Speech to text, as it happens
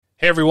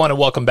Hey everyone, and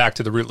welcome back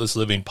to the Rootless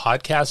Living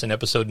Podcast and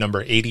episode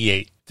number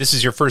 88. This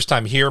is your first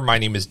time here. My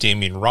name is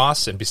Damian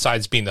Ross, and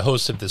besides being the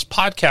host of this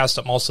podcast,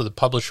 I'm also the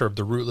publisher of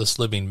the Rootless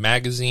Living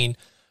magazine.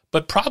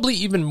 But probably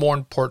even more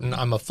important,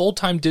 I'm a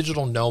full-time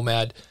digital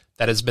nomad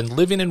that has been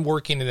living and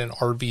working in an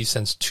RV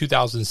since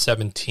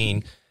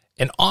 2017.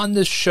 And on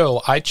this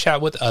show, I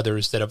chat with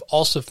others that have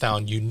also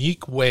found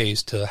unique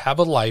ways to have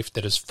a life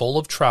that is full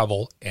of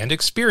travel and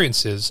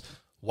experiences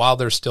while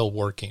they're still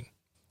working.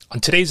 On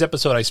today's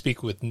episode, I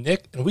speak with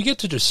Nick, and we get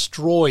to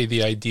destroy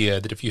the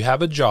idea that if you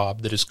have a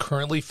job that is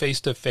currently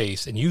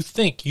face-to-face and you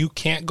think you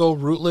can't go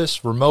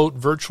rootless, remote,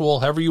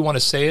 virtual, however you want to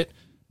say it,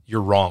 you're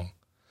wrong.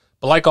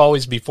 But like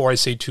always, before I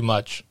say too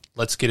much,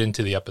 let's get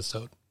into the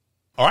episode.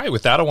 All right,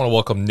 with that, I want to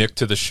welcome Nick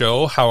to the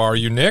show. How are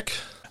you, Nick?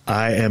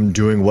 I am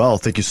doing well.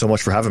 Thank you so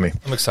much for having me.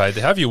 I'm excited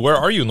to have you. Where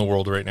are you in the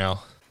world right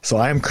now? So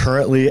I am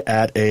currently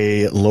at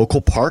a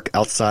local park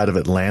outside of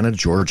Atlanta,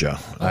 Georgia.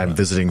 I'm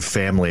visiting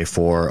family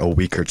for a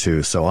week or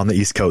two, so on the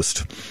East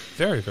Coast.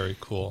 Very, very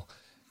cool.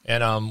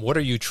 And what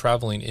are you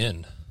traveling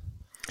in?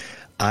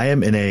 I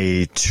am in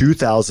a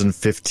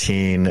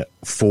 2015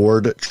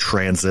 Ford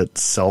Transit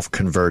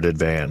self-converted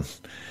van.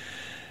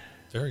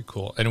 Very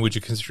cool. And would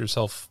you consider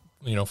yourself,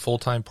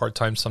 full-time,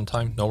 part-time,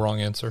 sometime? No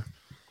wrong answer?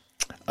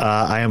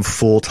 I am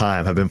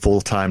full-time. I've been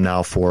full-time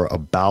now for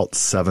about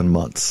 7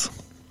 months.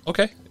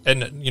 Okay.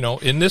 And,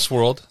 in this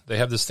world, they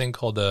have this thing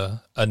called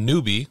a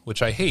newbie,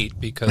 which I hate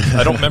because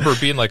I don't remember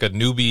being like a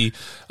newbie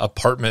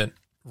apartment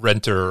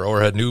renter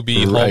or a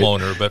newbie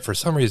homeowner. But for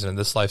some reason in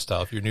this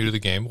lifestyle, if you're new to the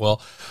game,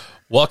 well,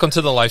 welcome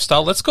to the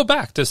lifestyle. Let's go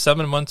back to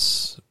 7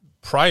 months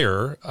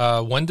prior.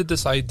 When did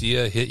this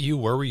idea hit you?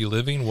 Where were you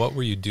living? What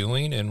were you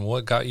doing? And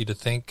what got you to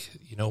think,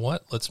 you know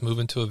what, let's move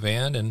into a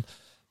van and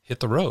hit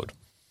the road?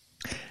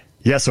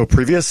 Yeah, so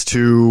previous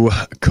to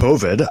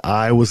COVID,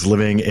 I was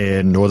living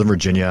in Northern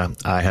Virginia.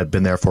 I had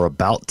been there for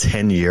about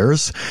 10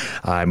 years.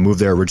 I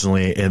moved there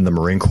originally in the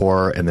Marine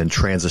Corps and then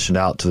transitioned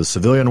out to the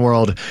civilian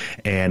world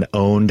and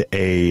owned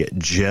a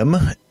gym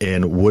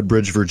in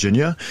Woodbridge,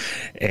 Virginia.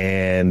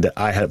 And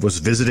I was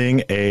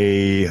visiting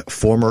a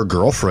former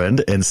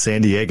girlfriend in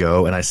San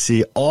Diego, and I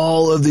see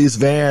all of these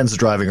vans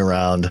driving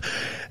around.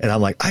 And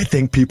I'm like, I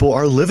think people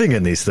are living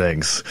in these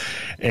things.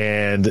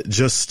 And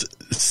just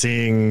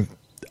seeing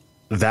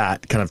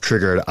that kind of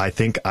triggered, I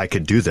think I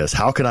could do this.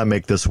 How can I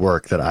make this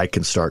work that I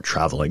can start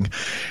traveling?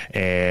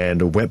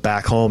 And went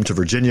back home to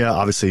Virginia.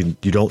 Obviously,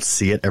 you don't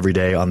see it every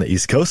day on the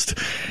East Coast.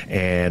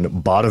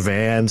 And bought a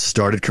van,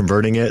 started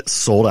converting it,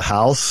 sold a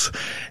house,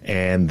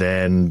 and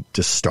then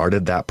just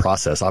started that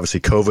process. Obviously,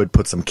 COVID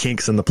put some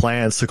kinks in the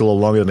plans, took a little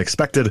longer than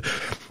expected,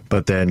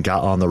 but then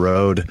got on the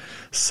road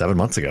 7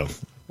 months ago.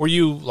 Were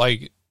you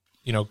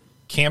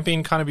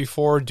camping kind of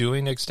before,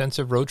 doing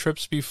extensive road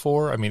trips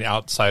before? I mean,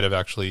 outside of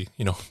actually,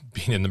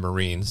 being in the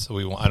Marines.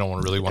 So I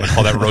don't really want to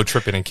call that road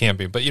tripping and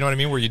camping, but you know what I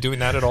mean? Were you doing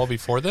that at all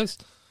before this?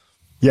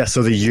 Yeah.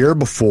 So the year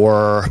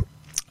before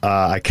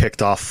I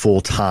kicked off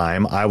full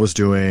time, I was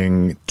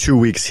doing 2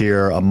 weeks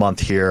here, a month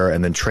here,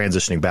 and then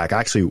transitioning back.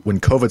 Actually, when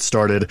COVID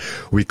started,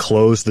 we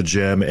closed the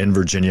gym in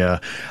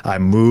Virginia. I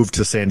moved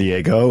to San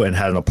Diego and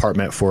had an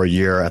apartment for a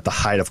year at the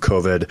height of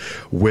COVID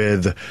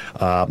with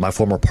my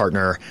former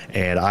partner,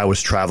 and I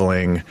was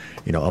traveling,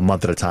 a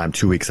month at a time,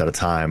 2 weeks at a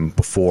time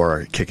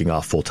before kicking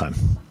off full time.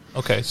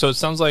 Okay, so it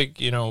sounds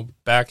like,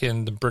 back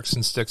in the bricks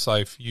and sticks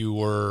life, you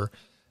were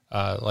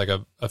like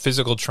a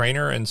physical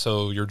trainer, and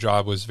so your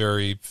job was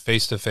very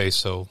face-to-face,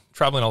 so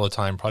traveling all the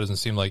time probably doesn't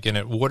seem like in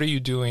it. What are you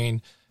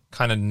doing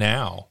kind of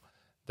now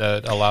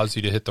that allows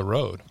you to hit the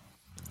road?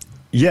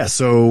 Yeah,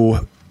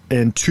 so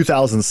in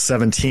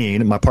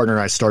 2017, my partner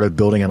and I started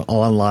building an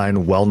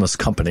online wellness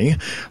company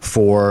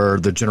for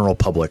the general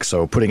public.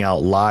 So putting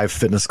out live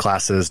fitness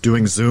classes,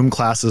 doing Zoom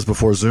classes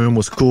before Zoom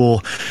was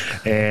cool.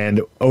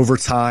 And over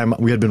time,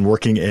 we had been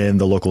working in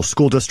the local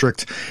school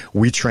district.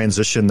 We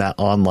transitioned that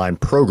online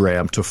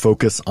program to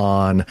focus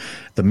on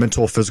the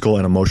mental, physical,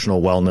 and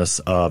emotional wellness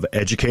of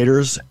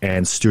educators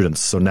and students.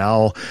 So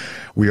now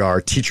we are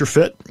Teacher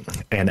Fit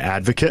and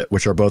Advocate,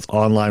 which are both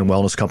online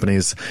wellness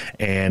companies,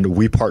 and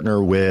we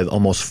partner with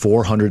almost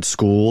 400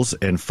 schools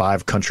in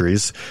 5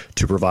 countries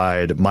to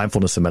provide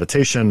mindfulness and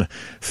meditation,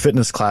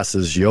 fitness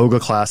classes, yoga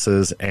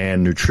classes,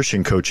 and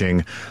nutrition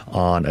coaching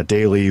on a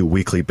daily,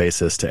 weekly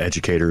basis to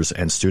educators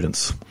and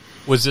students.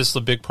 Was this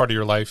a big part of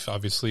your life,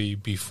 obviously,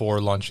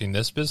 before launching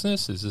this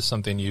business? Is this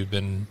something you've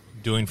been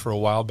doing for a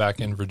while back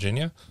in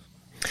Virginia?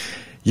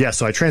 Yeah,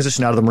 so I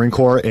transitioned out of the Marine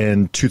Corps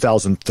in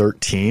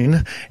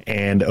 2013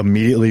 and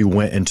immediately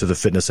went into the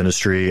fitness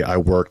industry. I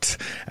worked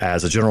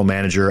as a general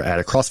manager at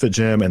a CrossFit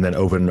gym and then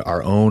opened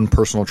our own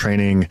personal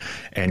training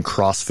and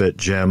CrossFit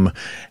gym.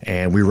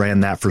 And we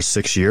ran that for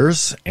 6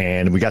 years.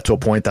 And we got to a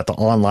point that the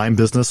online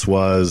business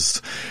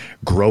was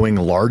growing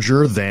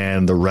larger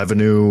than the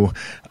revenue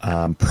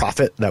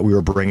profit that we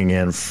were bringing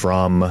in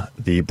from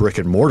the brick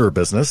and mortar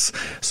business.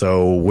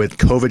 So with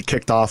COVID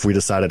kicked off, we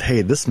decided,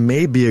 hey, this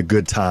may be a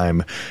good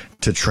time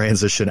to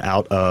transition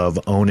out of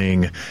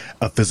owning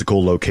a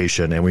physical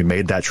location. And we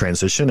made that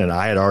transition, and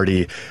I had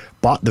already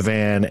bought the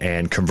van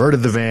and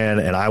converted the van,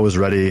 and I was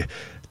ready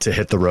to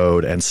hit the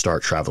road and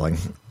start traveling.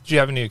 Did you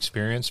have any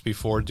experience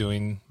before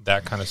doing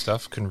that kind of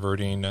stuff,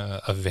 converting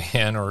a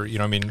van, or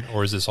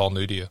or is this all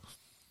new to you?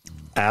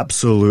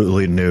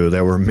 Absolutely new.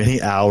 There were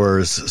many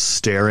hours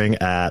staring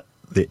at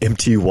the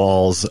empty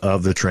walls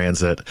of the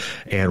Transit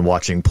and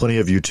watching plenty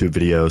of YouTube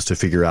videos to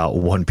figure out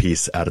one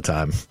piece at a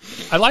time.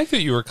 I like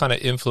that you were kind of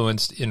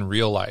influenced in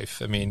real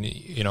life. I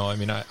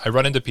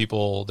run into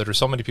people that are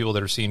so many people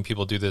that are seeing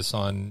people do this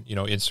on,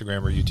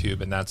 Instagram or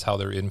YouTube, and that's how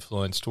they're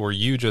influenced, or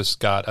you just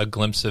got a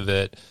glimpse of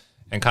it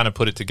and kind of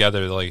put it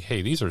together like,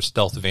 hey, these are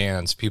stealth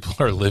vans. People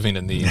are living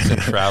in these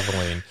and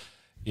traveling,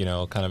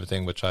 kind of a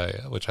thing, which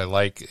I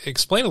like.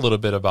 Explain a little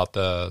bit about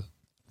the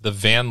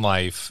van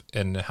life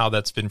and how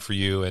that's been for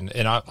you. And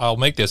I'll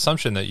make the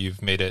assumption that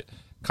you've made it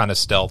kind of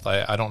stealth.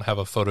 I don't have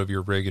a photo of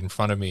your rig in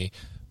front of me,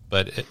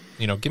 but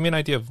give me an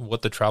idea of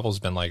what the travel's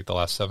been like the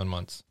last 7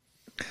 months.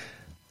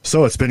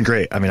 So it's been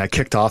great. I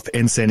kicked off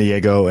in San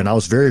Diego, and I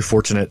was very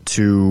fortunate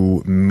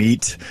to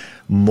meet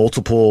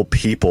multiple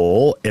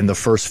people in the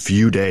first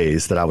few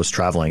days that I was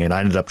traveling. And I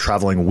ended up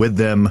traveling with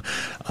them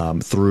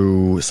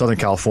through Southern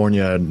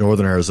California,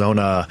 Northern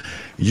Arizona,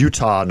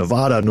 Utah,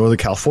 Nevada, Northern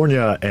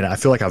California. And I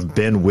feel like I've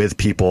been with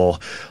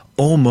people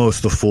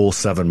almost the full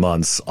 7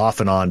 months,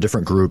 off and on,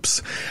 different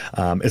groups.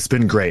 It's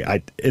been great.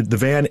 The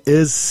van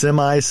is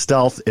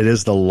semi-stealth. It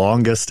is the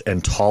longest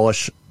and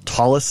tallest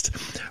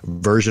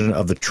version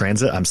of the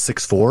Transit. I'm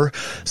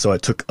 6'4", so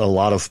it took a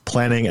lot of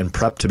planning and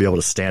prep to be able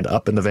to stand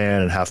up in the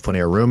van and have plenty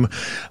of room.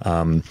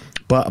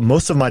 But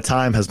most of my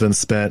time has been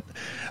spent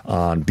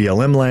on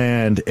BLM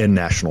land, in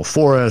National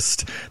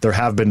Forest. There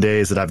have been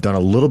days that I've done a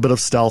little bit of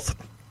stealth,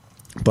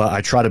 but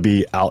I try to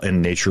be out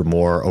in nature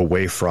more,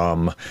 away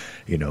from,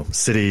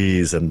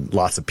 cities and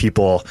lots of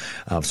people.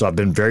 So I've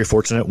been very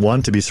fortunate,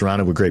 one, to be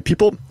surrounded with great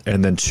people,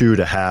 and then two,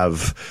 to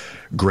have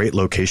great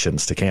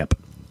locations to camp.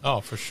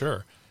 Oh, for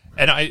sure.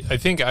 And I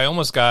think I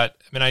almost got,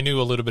 I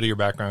knew a little bit of your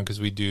background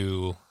because we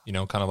do,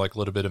 kind of like a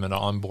little bit of an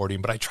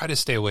onboarding, but I try to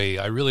stay away.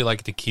 I really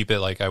like to keep it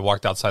like I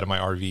walked outside of my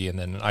RV and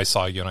then I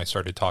saw you and I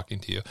started talking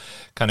to you,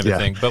 kind of a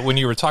thing. But when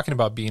you were talking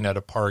about being at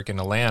a park in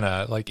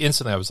Atlanta, like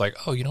instantly I was like,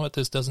 oh, you know what?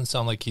 This doesn't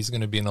sound like he's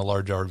going to be in a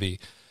large RV,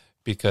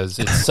 because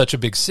it's such a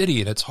big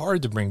city and it's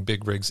hard to bring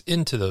big rigs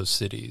into those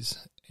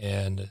cities.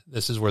 And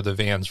this is where the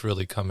vans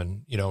really come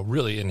in,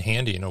 really in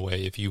handy in a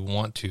way if you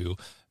want to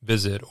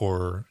visit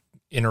or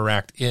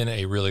interact in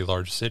a really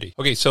large city.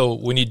 Okay, so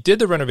when you did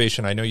the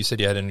renovation, I know you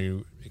said you had a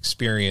new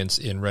experience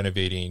in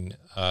renovating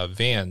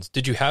vans.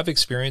 Did you have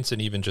experience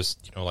in even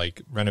just,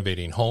 like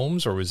renovating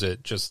homes, or was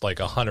it just like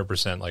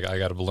 100% like I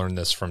got to learn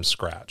this from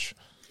scratch?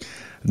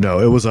 No,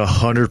 it was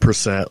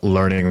 100%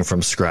 learning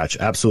from scratch.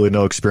 Absolutely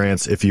no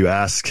experience. If you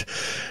ask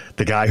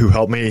the guy who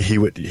helped me, he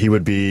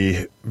would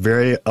be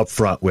very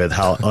upfront with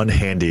how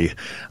unhandy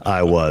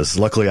I was.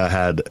 Luckily, I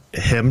had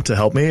him to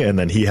help me, and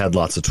then he had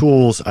lots of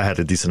tools. I had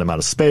a decent amount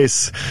of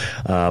space,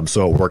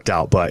 so it worked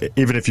out. But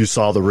even if you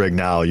saw the rig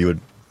now,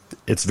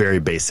 it's very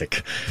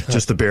basic,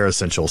 just the bare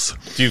essentials.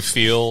 Do you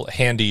feel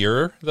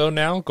handier, though,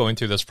 now, going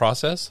through this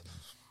process?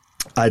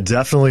 I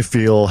definitely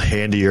feel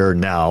handier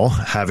now,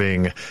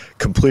 having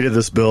completed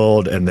this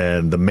build, and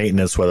then the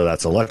maintenance, whether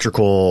that's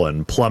electrical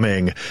and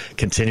plumbing,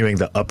 continuing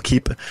the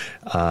upkeep,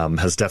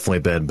 has definitely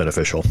been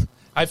beneficial.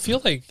 I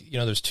feel like,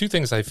 there's two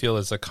things I feel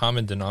is a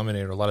common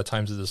denominator a lot of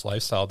times in this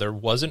lifestyle. There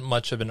wasn't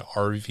much of an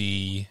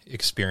RV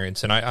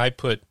experience. And I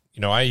put,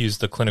 I use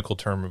the clinical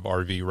term of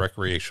RV,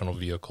 recreational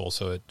vehicle.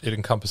 So it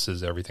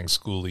encompasses everything,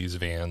 schoolies,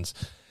 vans.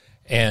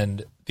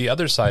 And the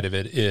other side of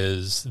it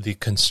is the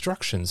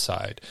construction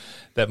side,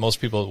 that most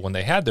people, when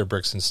they had their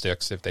bricks and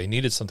sticks, if they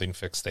needed something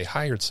fixed, they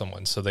hired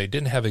someone. So they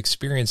didn't have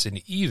experience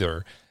in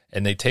either,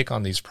 and they take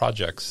on these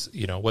projects,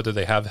 whether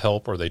they have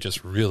help or they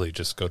just really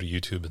just go to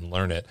YouTube and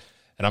learn it.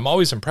 And I'm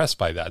always impressed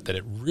by that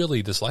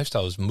this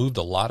lifestyle has moved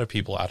a lot of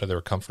people out of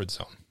their comfort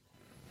zone.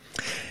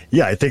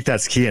 Yeah, I think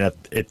that's key. And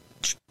it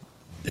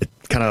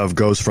kind of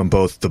goes from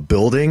both the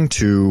building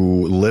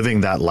to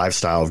living that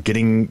lifestyle of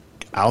getting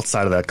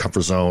outside of that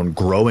comfort zone,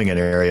 growing in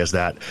areas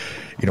that,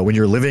 when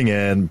you're living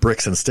in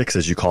bricks and sticks,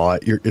 as you call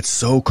it, it's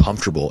so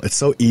comfortable. It's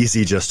so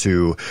easy just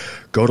to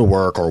go to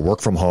work or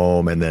work from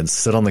home and then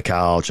sit on the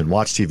couch and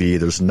watch TV.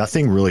 There's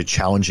nothing really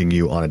challenging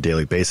you on a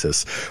daily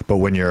basis. But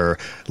when you're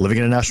living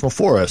in a national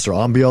forest or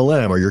on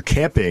BLM, or you're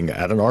camping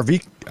at an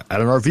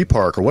RV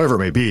park or whatever it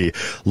may be,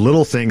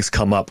 little things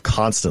come up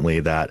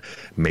constantly that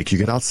make you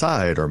get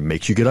outside or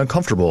make you get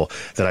uncomfortable,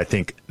 that I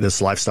think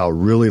this lifestyle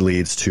really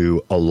leads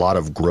to a lot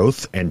of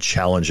growth and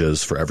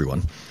challenges for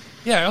everyone.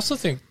 Yeah, I also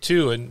think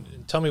too, and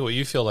tell me what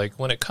you feel like,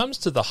 when it comes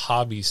to the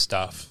hobby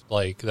stuff,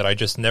 like that I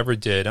just never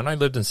did, and I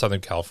lived in Southern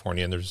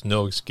California and there's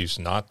no excuse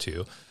not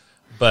to,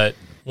 but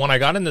when I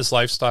got in this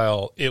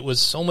lifestyle, it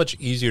was so much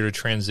easier to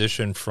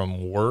transition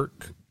from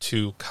work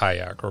to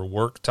kayak or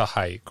work to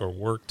hike or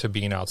work to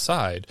being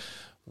outside,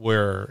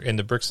 where in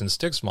the bricks and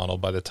sticks model,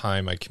 by the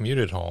time I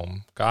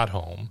got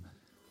home,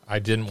 I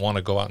didn't want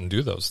to go out and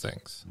do those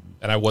things.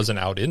 And I wasn't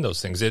out in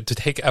those things. It to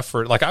take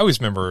effort. Like I always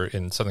remember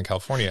in Southern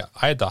California,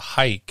 I had to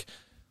hike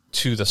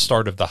to the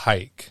start of the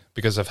hike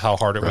because of how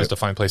hard it was to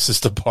find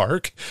places to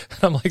park.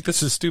 And I'm like,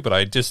 this is stupid.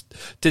 I just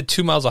did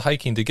 2 miles of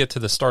hiking to get to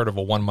the start of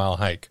a 1 mile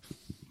hike.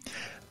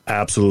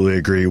 Absolutely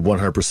agree,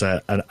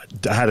 100%. And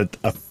I had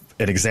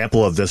an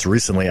example of this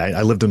recently.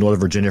 I lived in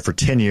Northern Virginia for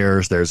 10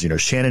 years. There's,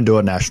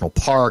 Shenandoah National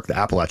Park, the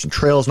Appalachian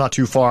Trail is not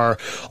too far,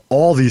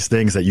 all these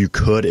things that you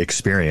could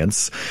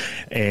experience.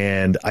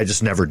 And I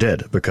just never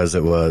did because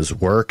it was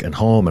work and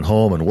home and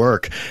home and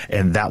work.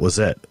 And that was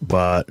it.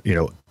 But,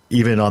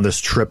 even on this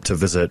trip to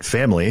visit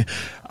family,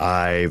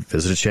 I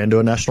visited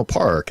Shenandoah National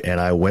Park and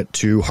I went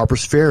to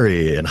Harper's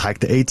Ferry and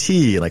hiked the AT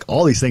and like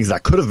all these things that I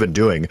could have been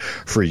doing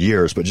for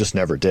years, but just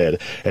never did.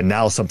 And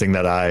now something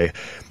that I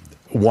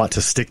want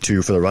to stick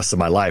to for the rest of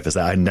my life is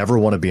that I never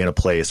want to be in a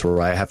place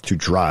where I have to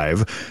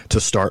drive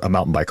to start a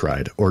mountain bike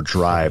ride or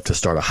drive to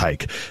start a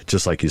hike.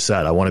 Just like you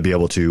said, I want to be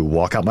able to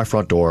walk out my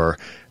front door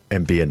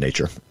and be in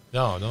nature.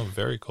 No,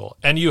 very cool.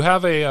 And you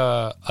have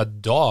a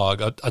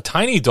dog, a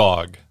tiny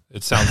dog,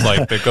 it sounds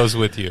like, that goes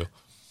with you.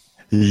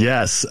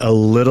 Yes, a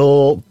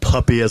little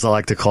puppy, as I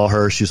like to call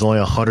her. She's only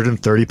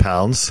 130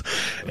 pounds,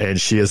 and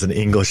she is an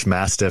English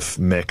Mastiff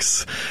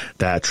mix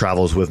that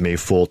travels with me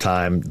full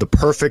time. The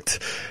perfect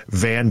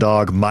van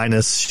dog,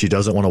 minus she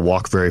doesn't want to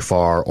walk very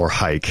far or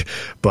hike,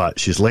 but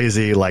she's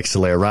lazy, likes to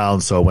lay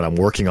around. So when I'm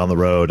working on the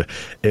road,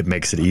 it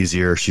makes it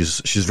easier. She's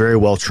very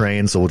well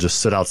trained, so we'll just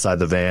sit outside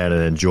the van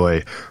and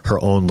enjoy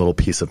her own little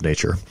piece of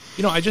nature.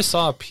 I just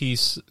saw a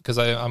piece because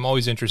I'm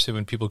always interested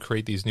when people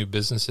create these new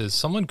businesses.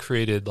 Someone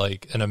created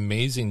like an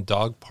amazing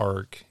dog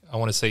park, I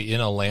want to say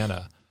in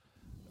Atlanta.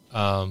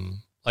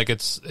 Like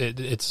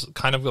it's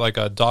kind of like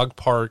a dog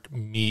park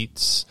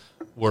meets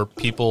where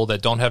people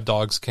that don't have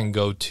dogs can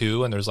go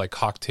to, and there's like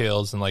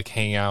cocktails and like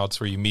hangouts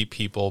where you meet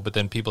people, but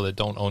then people that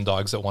don't own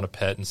dogs that want to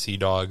pet and see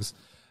dogs.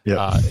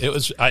 Yeah,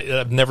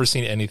 I've never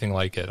seen anything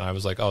like it, and I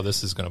was like, oh,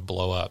 this is going to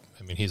blow up.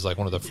 I mean, he's like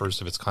one of the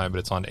first of its kind, but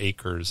it's on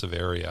acres of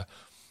area.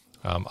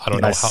 I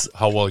don't know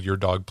how well your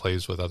dog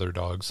plays with other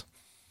dogs.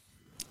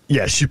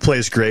 Yeah, she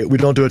plays great. We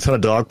don't do a ton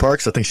of dog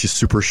parks. I think she's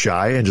super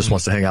shy and just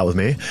wants to hang out with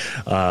me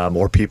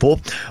or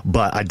people.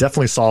 But I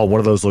definitely saw one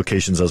of those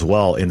locations as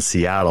well in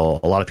Seattle.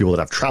 A lot of people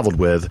that I've traveled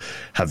with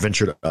have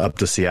ventured up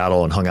to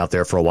Seattle and hung out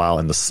there for a while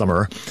in the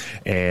summer.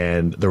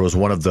 And there was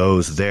one of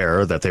those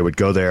there that they would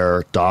go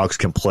there. Dogs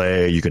can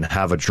play. You can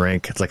have a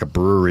drink. It's like a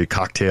brewery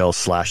cocktail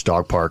 /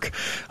 dog park.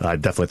 I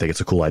definitely think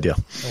it's a cool idea.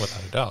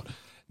 Without a doubt.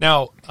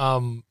 Now,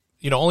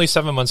 only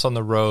 7 months on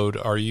the road.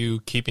 Are you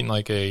keeping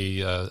like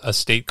a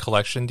state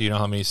collection? Do you know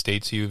how many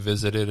states you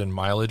visited and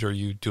mileage? Are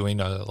you doing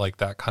like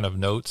that kind of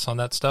notes on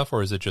that stuff?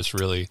 Or is it just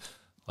really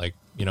like,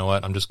 you know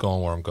what, I'm just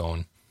going where I'm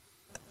going?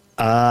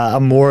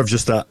 I'm more of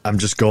just I'm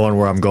just going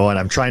where I'm going.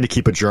 I'm trying to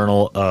keep a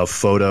journal of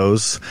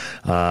photos.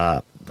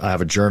 I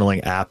have a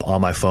journaling app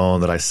on my phone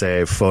that I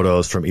save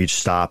photos from each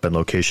stop and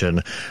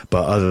location.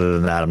 But other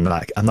than that,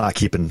 I'm not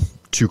keeping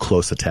too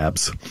close of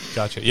tabs.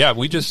 Gotcha. Yeah,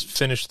 we just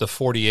finished the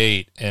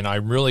 48, and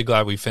I'm really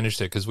glad we finished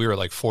it because we were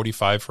like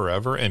 45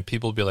 forever, and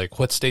people would be like,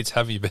 what states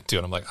have you been to?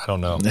 And I'm like, I don't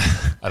know.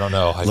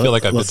 I feel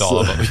like I've been to all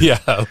of them.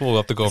 Yeah, we'll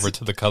have to go over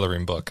to the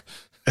coloring book.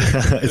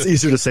 It's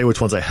easier to say which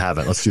ones I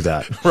haven't. Let's do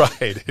that.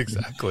 Right,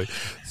 exactly.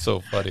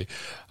 So funny.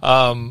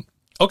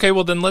 Okay,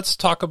 well then let's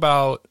talk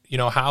about,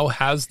 how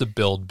has the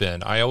build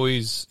been? I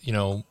always,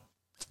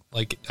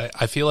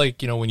 I feel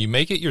like, when you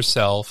make it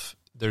yourself,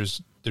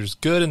 there's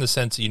good in the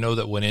sense that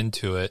that went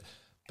into it,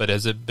 but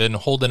has it been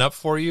holding up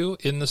for you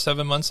in the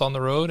 7 months on the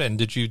road? And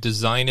did you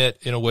design it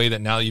in a way that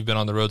now you've been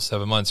on the road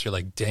 7 months, you're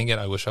like, dang it,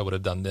 I wish I would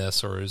have done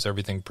this? Or is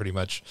everything pretty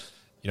much,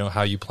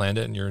 how you planned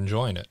it and you're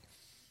enjoying it?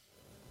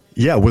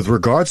 Yeah, with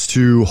regards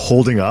to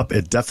holding up,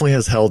 it definitely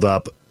has held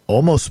up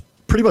almost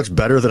pretty much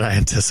better than I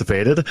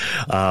anticipated.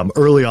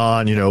 Early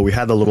on, we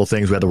had the little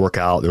things we had to work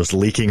out. There was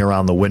leaking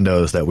around the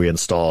windows that we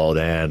installed,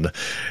 and,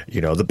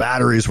 the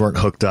batteries weren't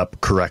hooked up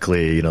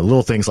correctly,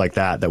 little things like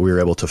that we were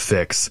able to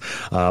fix.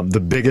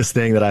 The biggest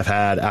thing that I've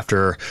had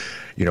after,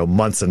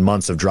 months and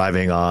months of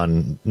driving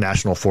on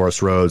national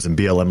forest roads and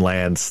BLM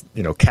lands,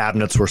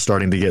 cabinets were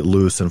starting to get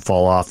loose and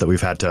fall off that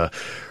we've had to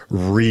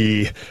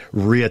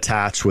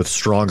reattach with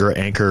stronger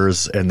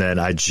anchors. And then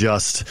I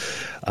just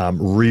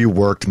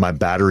reworked my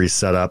battery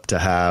setup to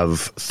have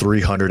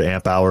 300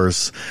 amp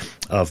hours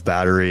of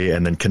battery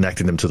and then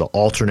connecting them to the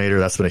alternator.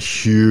 That's been a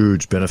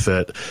huge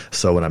benefit.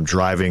 So when I'm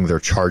driving, they're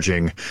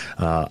charging.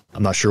 I'm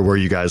not sure where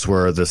you guys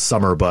were this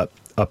summer, but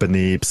up in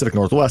the Pacific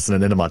Northwest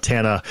and into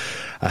Montana,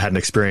 I had an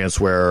experience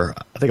where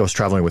I think I was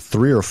traveling with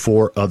 3 or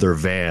 4 other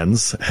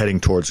vans heading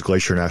towards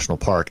Glacier National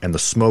Park, and the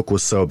smoke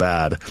was so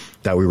bad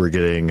that we were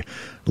getting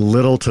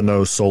little to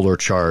no solar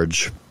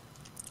charge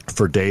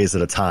for days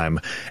at a time,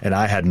 and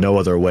I had no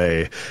other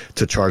way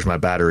to charge my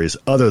batteries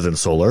other than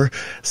solar.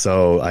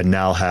 So I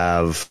now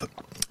have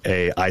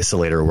a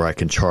isolator where I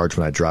can charge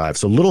when I drive.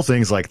 So little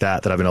things like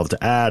that I've been able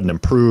to add and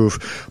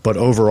improve, but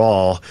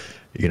overall,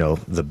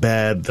 the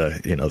bed,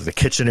 the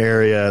kitchen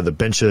area, the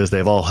benches,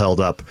 they've all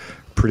held up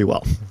pretty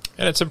well.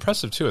 And it's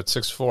impressive too at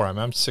 6'4".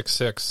 I'm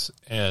 6'6",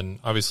 and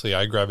obviously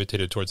I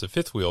gravitated towards the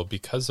fifth wheel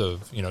because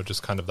of,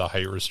 just kind of the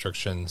height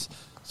restrictions.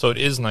 So it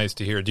is nice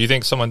to hear. Do you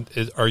think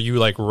are you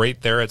like right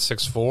there at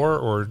 6'4",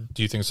 or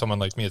do you think someone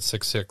like me at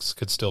 6'6"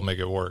 could still make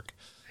it work?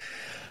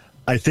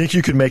 I think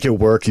you could make it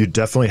work. You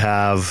definitely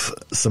have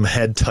some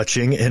head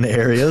touching in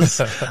areas.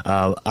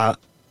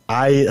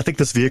 I think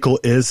this vehicle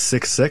is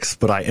 6'6",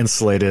 but I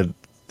insulated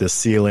the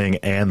ceiling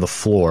and the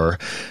floor,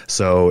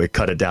 so it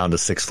cut it down to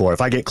 6'4". If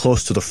I get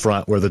close to the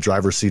front where the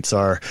driver's seats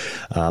are,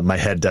 my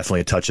head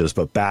definitely touches,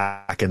 but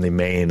back in the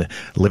main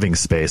living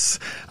space,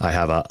 I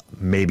have a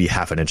maybe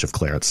half an inch of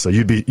clearance, so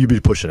you'd be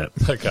pushing it.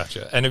 I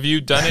gotcha. And have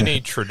you done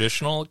any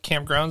traditional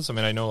campgrounds? I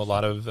mean, I know a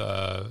lot of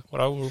what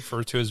I will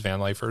refer to as van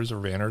lifers or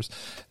vanners,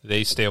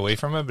 they stay away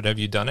from it, but have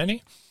you done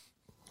any?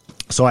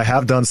 So I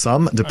have done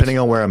some, depending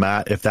on where I'm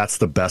at, if that's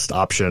the best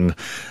option,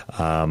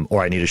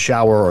 or I need a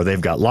shower or they've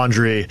got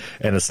laundry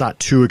and it's not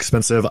too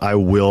expensive, I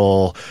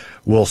will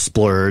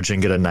splurge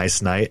and get a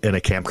nice night in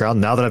a campground.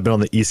 Now that I've been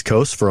on the East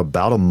Coast for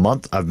about a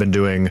month, I've been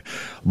doing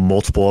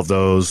multiple of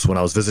those. When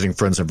I was visiting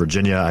friends in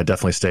Virginia, I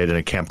definitely stayed in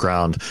a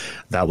campground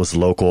that was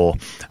local.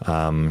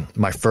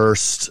 My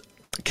first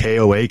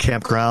KOA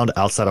campground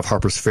outside of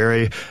Harper's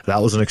Ferry,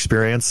 that was an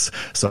experience.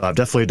 So I've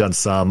definitely done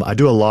some. I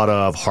do a lot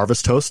of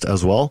Harvest Toast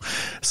as well.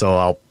 So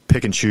I'll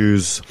pick and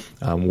choose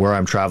where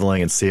I'm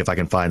traveling and see if I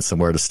can find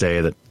somewhere to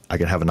stay that I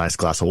can have a nice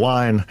glass of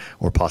wine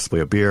or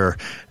possibly a beer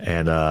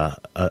and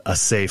a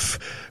safe,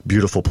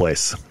 beautiful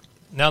place.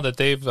 Now that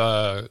they've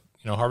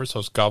Harvest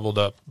Toast gobbled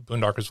up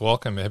Boondockers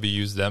Welcome, have you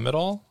used them at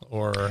all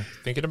or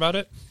thinking about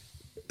it?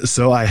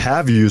 So I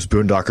have used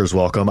Boondockers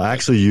Welcome. I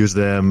actually used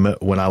them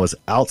when I was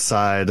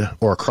outside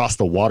or across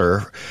the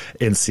water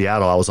in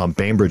Seattle. I was on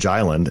Bainbridge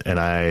Island, and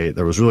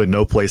there was really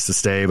no place to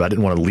stay, but I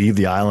didn't want to leave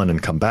the island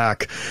and come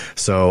back.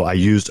 So I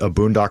used a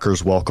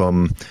Boondockers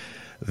Welcome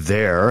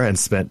there and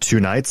spent 2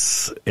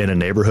 nights in a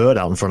neighborhood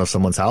out in front of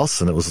someone's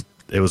house, and it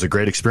was a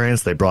great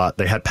experience. They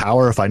had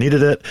power if I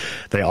needed it.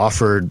 They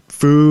offered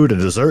food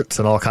and desserts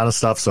and all kind of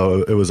stuff.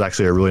 So it was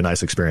actually a really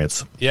nice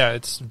experience. Yeah,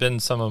 it's been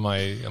some of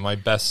my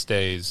best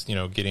stays,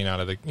 getting out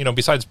of the,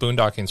 besides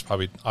boondocking is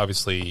probably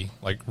obviously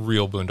like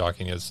real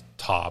boondocking is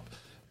top,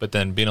 but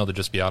then being able to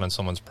just be out on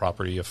someone's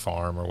property, a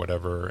farm or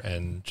whatever,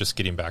 and just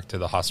getting back to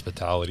the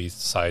hospitality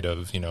side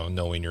of,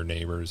 knowing your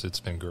neighbors, it's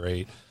been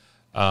great.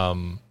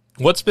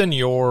 What's been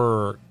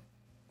your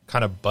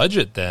kind of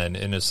budget then,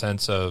 in a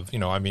sense of,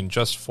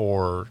 just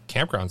for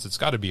campgrounds, it's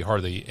got to be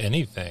hardly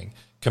anything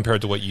compared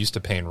to what you used to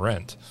pay in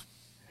rent.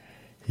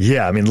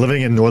 Yeah,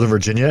 living in Northern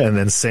Virginia and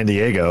then San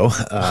Diego,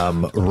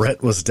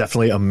 rent was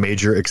definitely a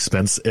major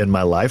expense in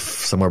my life,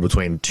 somewhere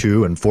between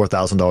 $2,000 and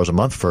 $4,000 a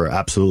month for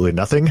absolutely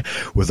nothing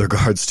with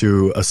regards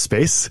to a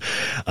space.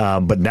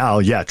 But now,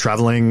 yeah,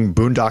 traveling,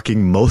 boondocking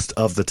most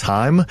of the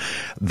time,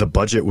 the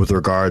budget with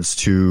regards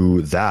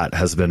to that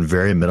has been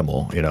very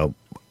minimal.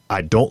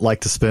 I don't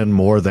like to spend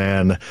more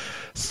than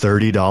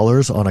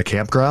 $30 on a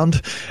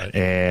campground. Right.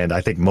 And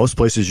I think most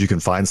places you can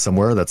find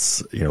somewhere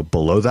that's,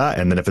 below that.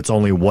 And then if it's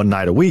only one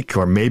night a week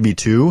or maybe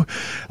 2,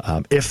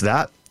 if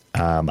that,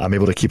 I'm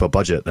able to keep a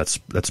budget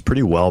that's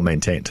pretty well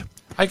maintained.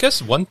 I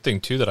guess one thing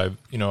too that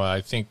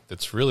I think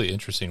that's really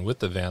interesting with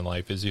the van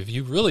life is if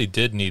you really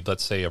did need,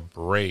 let's say, a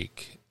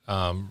break,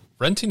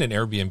 renting an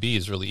Airbnb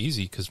is really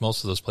easy because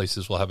most of those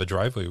places will have a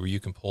driveway where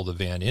you can pull the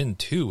van in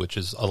too, which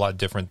is a lot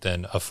different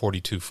than a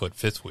 42-foot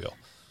fifth wheel.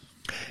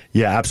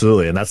 Yeah,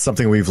 absolutely. And that's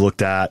something we've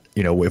looked at.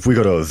 If we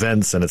go to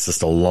events and it's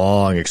just a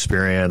long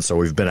experience or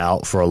we've been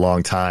out for a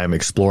long time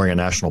exploring a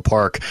national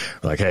park,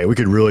 we're like, hey, we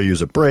could really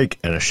use a break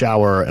and a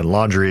shower and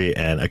laundry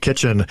and a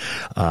kitchen.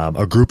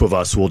 A group of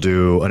us will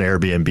do an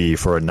Airbnb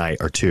for a night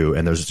or 2,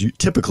 and there's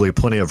typically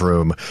plenty of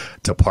room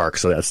to park.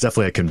 So that's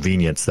definitely a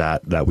convenience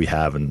that we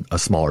have in a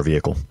smaller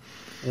vehicle.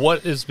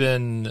 What has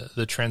been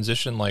the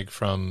transition like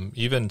from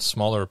even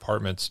smaller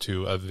apartments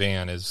to a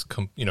van?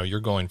 You're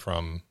going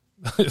from,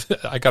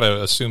 I got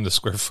to assume the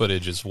square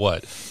footage is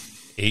what,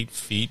 8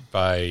 feet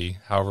by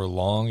however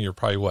long? You're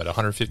probably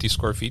 150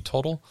 square feet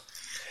total?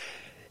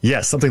 Yeah,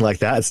 something like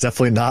that. It's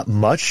definitely not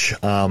much.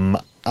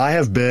 I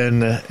have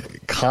been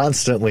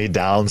constantly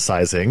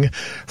downsizing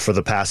for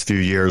the past few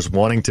years,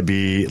 wanting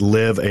to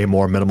live a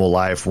more minimal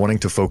life, wanting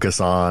to focus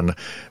on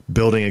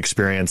building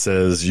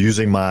experiences,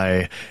 using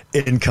my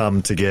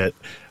income to get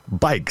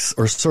bikes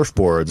or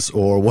surfboards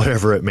or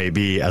whatever it may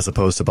be, as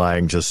opposed to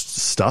buying just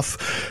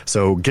stuff.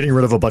 So getting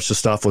rid of a bunch of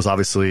stuff was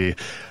obviously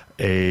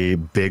a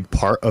big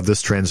part of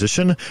this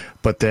transition,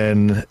 but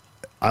then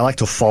I like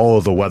to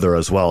follow the weather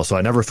as well. So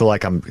I never feel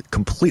like I'm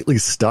completely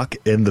stuck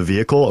in the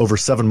vehicle. Over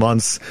 7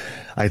 months,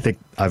 I think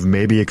I've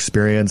maybe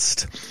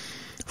experienced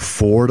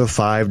 4 to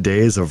 5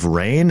 days of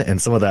rain,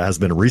 and some of that has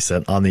been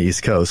recent on the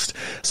East Coast.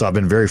 So I've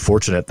been very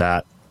fortunate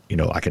that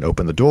I can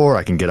open the door,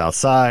 I can get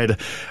outside.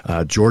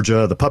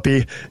 Georgia, the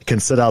puppy, can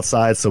sit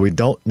outside, so we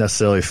don't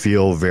necessarily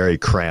feel very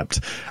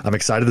cramped. I'm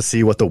excited to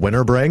see what the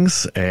winter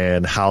brings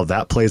and how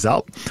that plays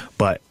out.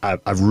 But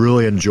I've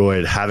really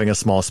enjoyed having a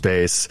small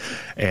space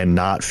and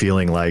not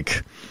feeling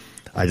like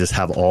I just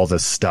have all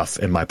this stuff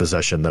in my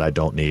possession that I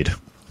don't need.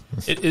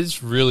 It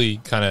is really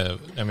kind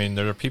of,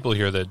 there are people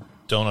here that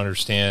don't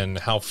understand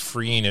how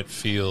freeing it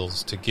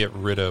feels to get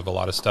rid of a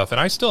lot of stuff. And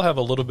I still have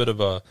a little bit of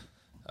a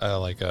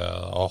like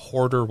a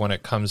hoarder when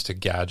it comes to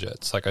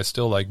gadgets. Like I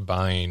still like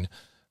buying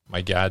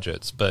my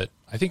gadgets, but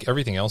I think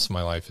everything else in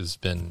my life has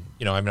been,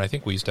 I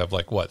think we used to have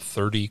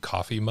 30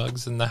 coffee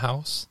mugs in the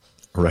house.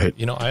 Right.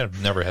 I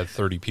have never had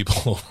 30 people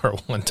over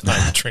at one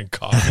time to drink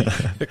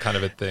coffee, kind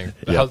of a thing.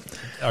 Yep.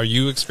 Are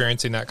you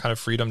experiencing that kind of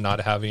freedom, not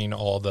having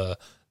all the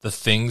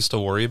things to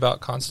worry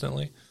about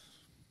constantly?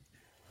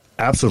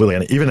 Absolutely.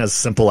 And even as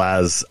simple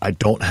as I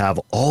don't have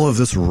all of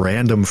this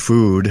random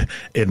food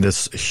in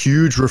this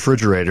huge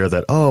refrigerator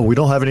that, we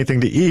don't have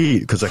anything to eat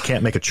because I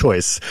can't make a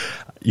choice.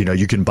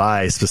 You can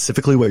buy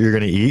specifically what you're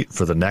going to eat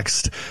for the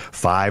next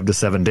 5 to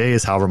 7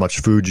 days, however much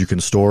food you can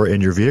store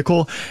in your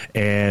vehicle.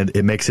 And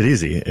it makes it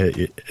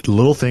easy.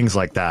 Little things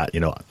like that,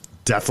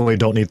 definitely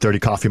don't need 30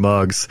 coffee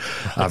mugs.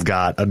 I've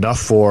got enough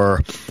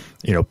for,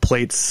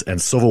 plates and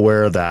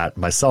silverware that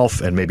myself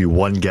and maybe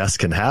one guest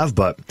can have.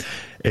 But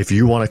if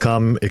you want to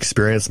come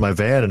experience my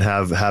van and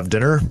have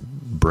dinner,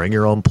 bring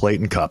your own plate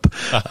and cup.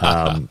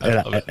 And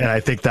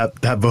I think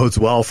that bodes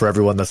well for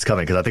everyone that's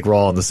coming, because I think we're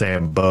all in the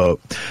same boat.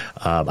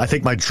 I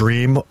think my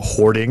dream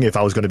hoarding, if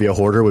I was going to be a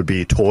hoarder, would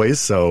be toys.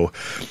 So,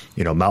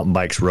 mountain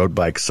bikes, road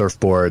bikes,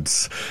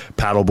 surfboards,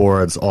 paddle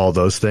boards, all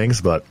those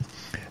things. But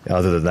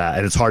other than that,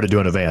 and it's hard to do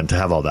in a van to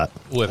have all that.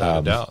 Without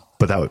a doubt.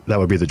 But that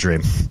would be the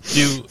dream.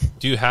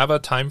 Do you have a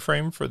time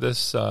frame for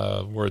this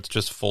where it's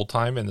just full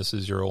time and this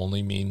is your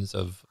only means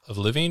of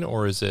living,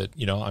 or is it,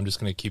 I'm just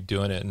going to keep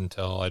doing it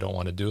until I don't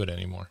want to do it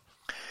anymore?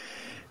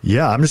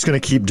 Yeah, I'm just going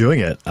to keep doing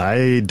it.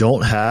 I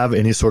don't have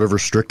any sort of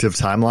restrictive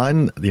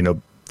timeline.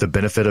 The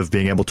benefit of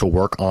being able to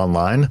work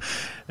online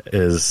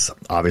is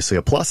obviously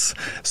a plus.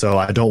 So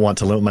I don't want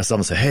to limit myself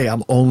and say, hey,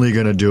 I'm only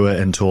going to do it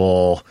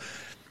until,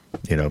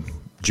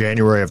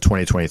 January of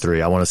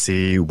 2023. I want to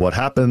see what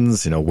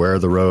happens, where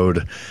the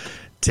road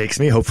takes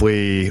me.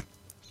 Hopefully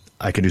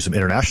I can do some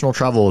international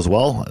travel as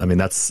well. I mean,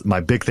 that's my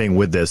big thing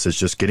with this, is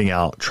just getting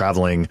out,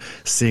 traveling,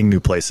 seeing new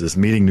places,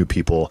 meeting new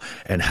people,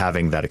 and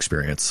having that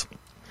experience.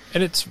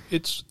 And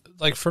it's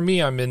like, for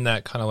me, I'm in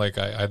that kind of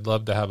I'd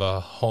love to have a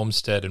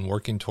homestead and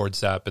working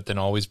towards that, but then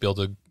always be able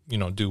to,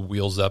 do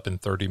wheels up in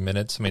 30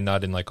 minutes. I mean,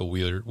 not in a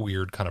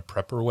weird kind of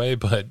prepper way,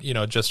 but,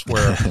 just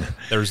where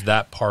there's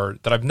that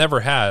part that I've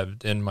never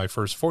had in my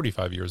first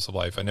 45 years of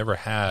life. I never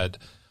had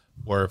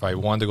where if I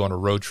wanted to go on a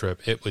road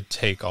trip, it would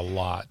take a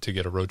lot to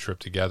get a road trip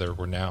together,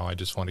 where now I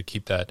just want to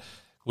keep that.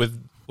 With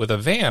a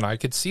van, I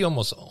could see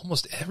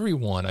almost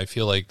everyone. I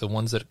feel like the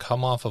ones that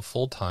come off of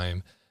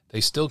full-time, they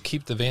still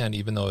keep the van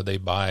even though they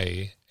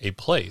buy a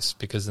place,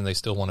 because then they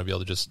still want to be able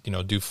to just,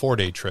 do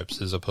 4-day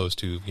trips as opposed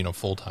to,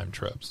 full-time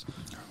trips.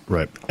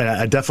 Right. And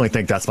I definitely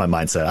think that's my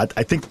mindset.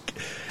 I think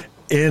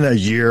in a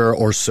year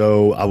or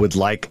so, I would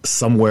like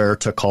somewhere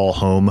to call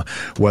home,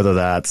 whether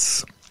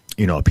that's,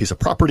 a piece of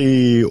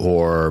property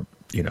or,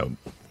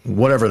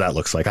 whatever that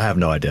looks like. I have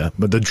no idea.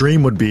 But the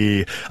dream would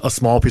be a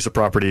small piece of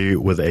property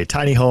with a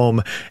tiny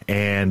home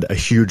and a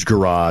huge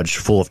garage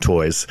full of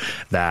toys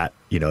that,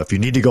 if you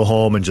need to go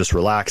home and just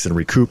relax and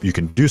recoup, you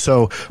can do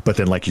so. But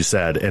then, like you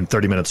said, in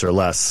 30 minutes or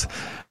less,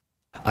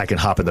 I can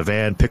hop in the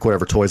van, pick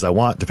whatever toys I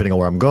want, depending on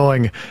where I'm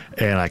going,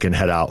 and I can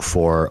head out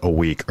for a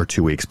week or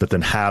 2 weeks, but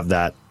then have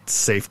that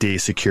safety,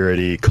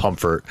 security,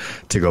 comfort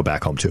to go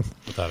back home to.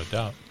 Without a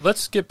doubt.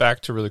 Let's get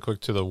back to really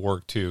quick to the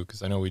work too,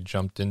 because I know we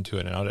jumped into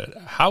it and out of it.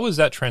 How was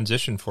that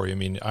transition for you? I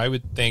mean, I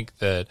would think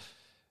that,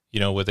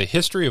 with a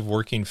history of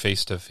working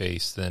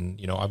face-to-face, then,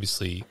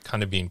 obviously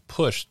kind of being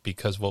pushed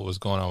because of what was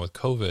going on with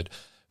COVID,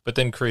 but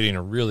then creating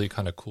a really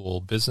kind of cool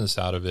business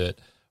out of it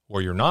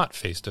where you're not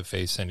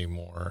face-to-face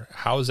anymore.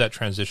 How has that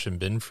transition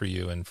been for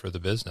you and for the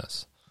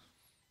business?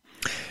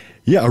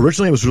 Yeah,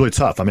 originally it was really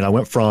tough. I mean, I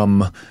went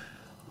from,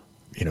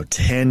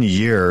 10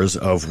 years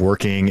of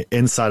working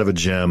inside of a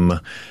gym,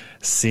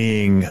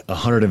 seeing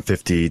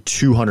 150,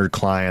 200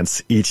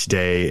 clients each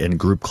day in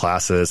group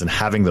classes and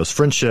having those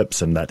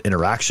friendships and that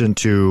interaction,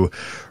 to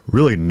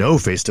really no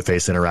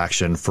face-to-face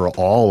interaction for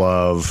all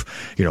of,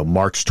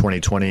 March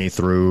 2020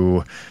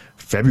 through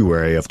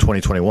February of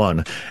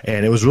 2021.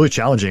 And it was really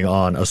challenging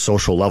on a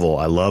social level.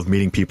 I love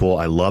meeting people.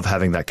 I love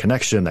having that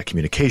connection, that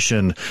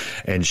communication,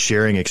 and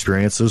sharing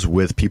experiences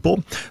with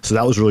people. So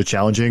that was really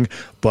challenging.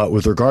 But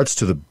with regards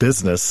to the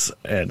business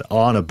and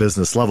on a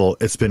business level,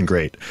 it's been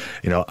great.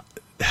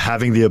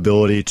 Having the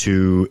ability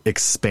to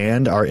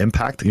expand our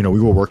impact. We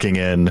were working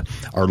in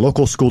our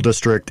local school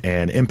district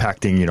and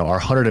impacting, our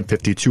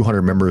 150,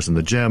 200 members in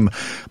the gym,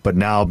 but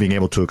now being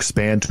able to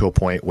expand to a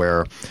point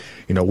where,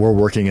 we're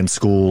working in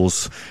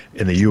schools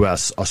in the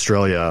U.S.,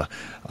 Australia,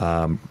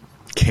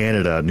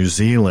 Canada, New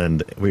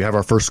Zealand. We have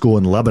our first school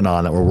in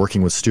Lebanon that we're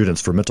working with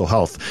students for mental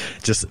health.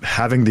 Just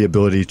having the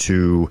ability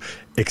to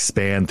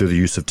expand through the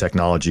use of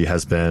technology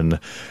has been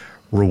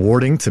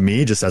rewarding to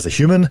me just as a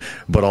human,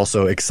 but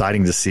also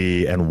exciting to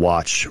see and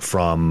watch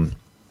from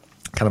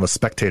kind of a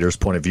spectator's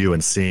point of view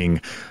and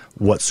seeing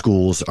what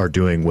schools are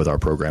doing with our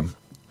program.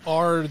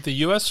 Are the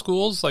U.S.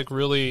 schools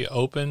really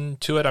open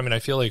to it? I mean, I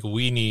feel like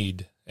we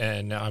need,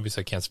 and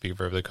obviously I can't speak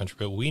for every other country,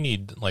 but we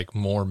need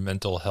more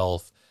mental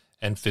health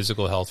and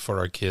physical health for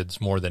our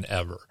kids more than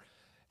ever.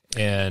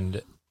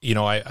 And,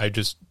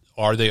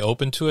 are they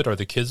open to it? Are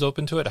the kids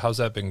open to it? How's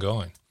that been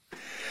going?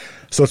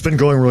 So it's been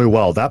going really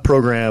well. That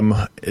program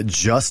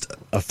just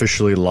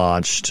officially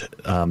launched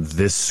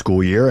this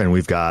school year, and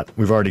we've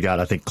already got,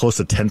 I think, close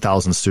to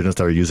 10,000 students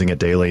that are using it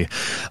daily.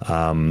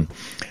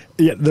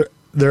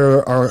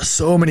 There are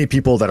so many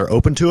people that are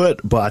open to it,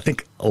 but I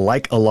think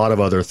like a lot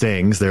of other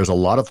things, there's a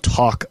lot of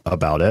talk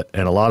about it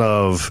and a lot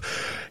of,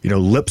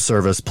 lip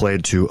service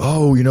played to,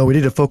 we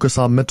need to focus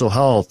on mental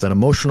health and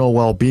emotional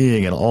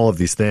well-being and all of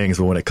these things.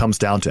 But when it comes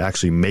down to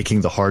actually making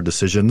the hard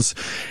decisions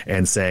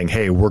and saying,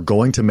 hey, we're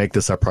going to make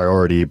this a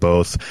priority,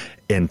 both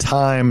in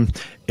time,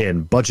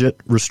 in budget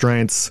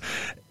restraints,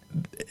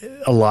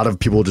 a lot of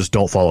people just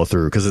don't follow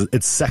through because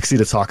it's sexy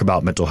to talk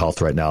about mental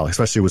health right now,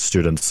 especially with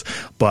students.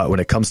 But when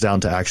it comes down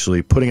to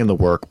actually putting in the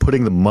work,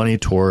 putting the money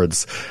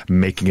towards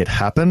making it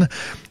happen,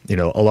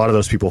 a lot of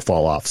those people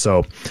fall off.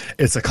 So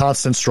it's a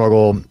constant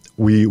struggle.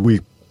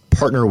 We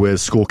partner with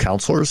school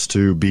counselors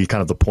to be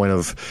kind of the point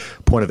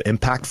of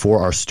impact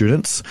for our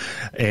students.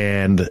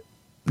 And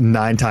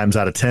 9 times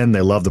out of 10,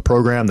 they love the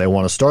program. They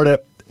want to start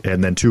it.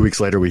 And then 2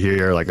 weeks later, we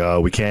hear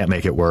we can't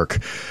make it work.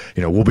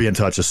 We'll be in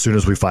touch as soon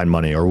as we find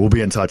money, or we'll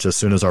be in touch as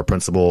soon as our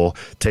principal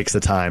takes the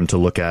time to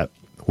look at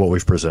what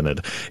we've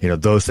presented.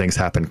 Those things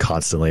happen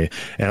constantly.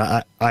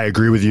 And I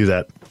agree with you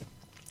that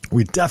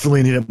we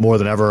definitely need it more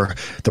than ever.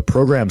 The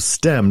program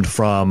stemmed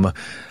from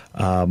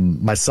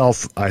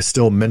myself. I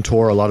still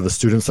mentor a lot of the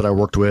students that I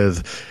worked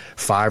with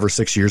 5 or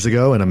 6 years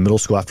ago in a middle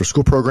school after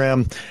school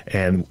program.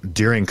 And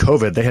during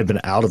COVID, they had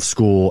been out of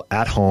school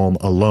at home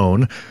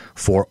alone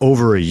for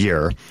over a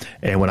year.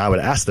 And when I would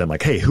ask them,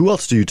 hey, who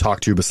else do you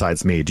talk to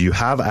besides me? Do you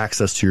have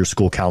access to your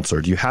school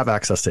counselor? Do you have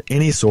access to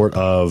any sort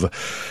of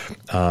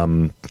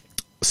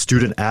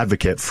student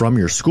advocate from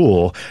your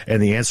school?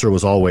 And the answer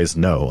was always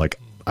no.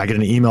 I get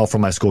an email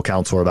from my school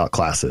counselor about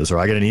classes, or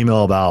I get an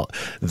email about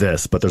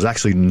this, but there's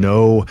actually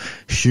no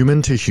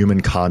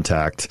human-to-human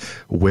contact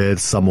with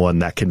someone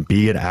that can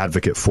be an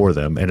advocate for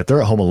them. And if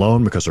they're at home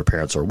alone because their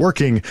parents are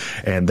working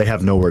and they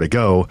have nowhere to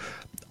go,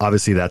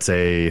 obviously that's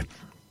a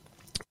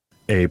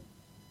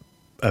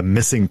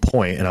missing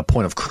point and a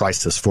point of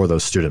crisis for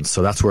those students.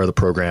 So that's where the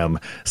program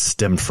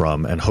stemmed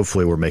from, and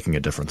hopefully we're making a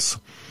difference.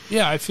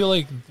 Yeah, I feel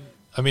like,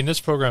 this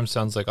program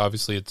sounds like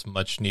obviously it's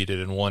much needed.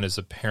 And one, as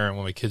a parent,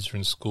 when my kids were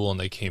in school and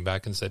they came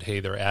back and said, hey,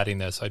 they're adding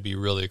this, I'd be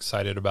really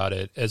excited about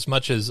it. As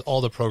much as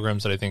all the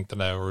programs that I think that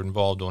I were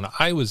involved when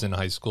I was in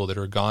high school that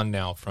are gone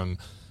now, from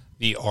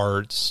the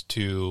arts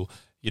to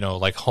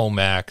like home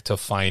ec to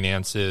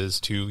finances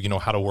to,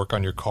 how to work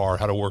on your car,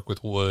 how to work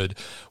with wood.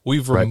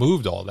 We've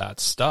removed all that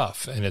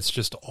stuff, and it's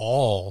just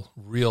all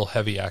real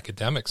heavy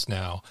academics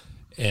now.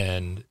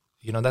 And,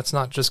 that's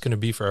not just going to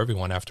be for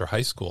everyone after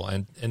high school.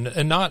 And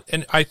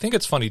I think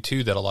it's funny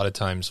too, that a lot of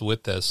times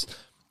with this,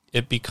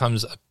 it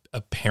becomes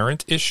a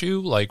parent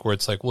issue, where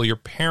it's well, your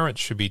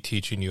parents should be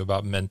teaching you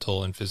about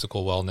mental and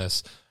physical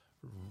wellness.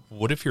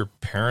 What if your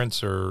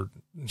parents are,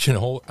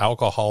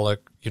 alcoholic,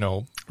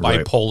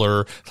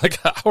 bipolar,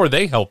 how are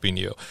they helping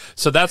you?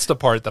 So that's the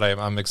part that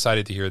I'm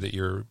excited to hear, that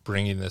you're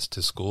bringing this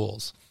to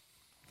schools.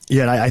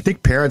 Yeah, and I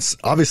think parents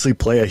obviously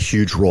play a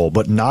huge role,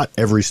 but not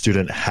every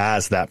student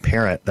has that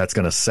parent that's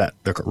going to set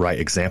the right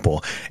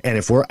example. And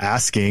if we're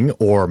asking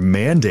or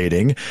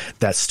mandating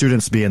that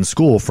students be in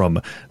school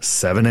from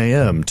 7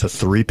 a.m. to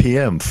 3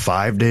 p.m.,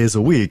 5 days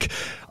a week,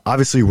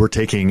 obviously we're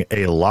taking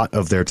a lot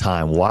of their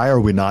time. Why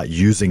are we not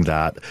using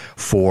that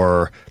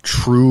for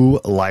true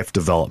life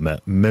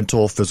development,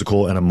 mental,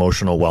 physical, and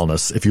emotional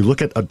wellness? If you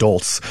look at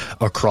adults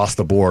across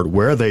the board,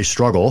 where they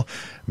struggle,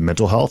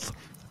 mental health,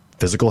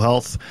 physical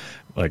health,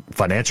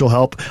 financial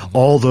help,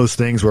 all those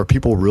things where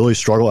people really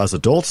struggle as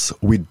adults,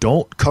 we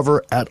don't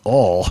cover at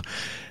all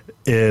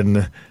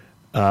in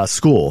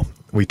school.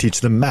 We teach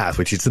them math,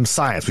 we teach them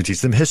science, we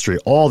teach them history,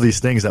 all these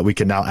things that we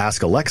can now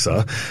ask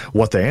Alexa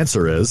what the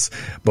answer is,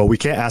 but we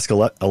can't ask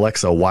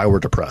Alexa why we're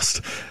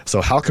depressed. So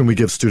how can we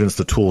give students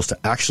the tools to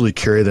actually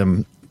carry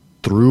them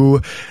through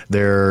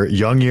their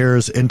young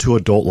years into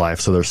adult life,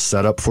 so they're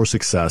set up for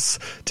success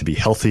to be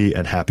healthy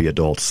and happy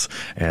adults?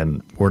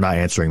 And we're not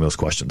answering those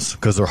questions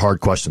because they're hard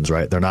questions,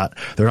 right? They're not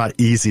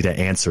easy to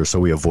answer,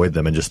 so we avoid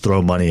them and just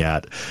throw money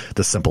at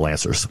the simple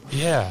answers.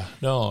 Yeah,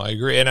 no, I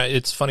agree. And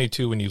it's funny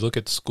too, when you look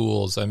at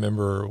schools. I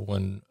remember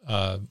when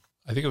I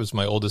think it was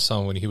my oldest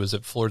son, when he was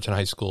at Fullerton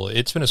High School.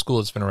 It's been a school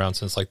that's been around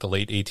since the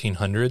late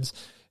 1800s.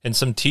 And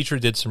some teacher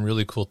did some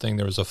really cool thing.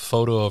 There was a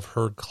photo of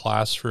her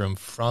classroom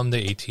from the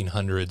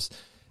 1800s,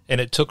 and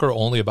it took her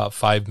only about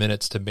 5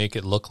 minutes to make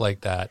it look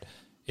like that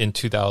in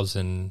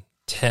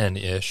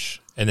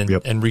 2010-ish, and then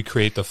and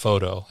recreate the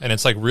photo. And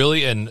it's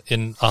really in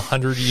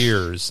 100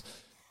 years,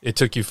 it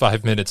took you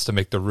 5 minutes to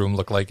make the room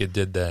look like it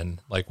did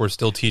then. We're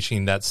still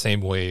teaching that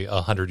same way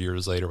 100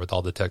 years later with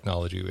all the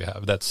technology we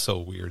have. That's so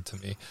weird to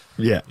me.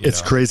 Yeah,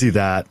 it's crazy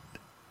that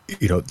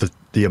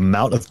the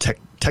amount of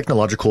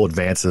technological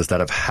advances that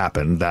have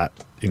happened, that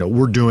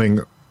we're doing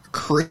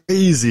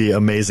crazy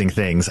amazing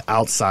things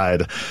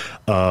outside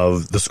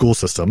of the school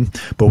system.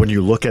 But when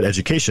you look at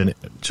education,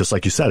 just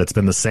like you said, it's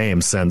been the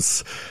same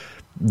since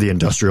the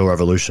Industrial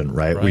Revolution,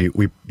 right?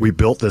 Right. We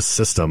built this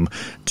system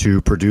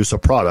to produce a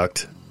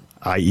product,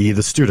 i.e.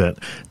 the student,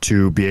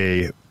 to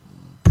be a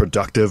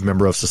productive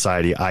member of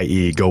society,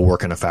 i.e. go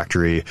work in a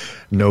factory,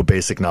 know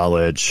basic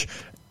knowledge,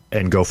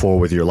 and go forward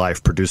with your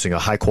life, producing a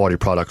high quality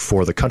product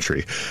for the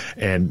country.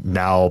 And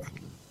now,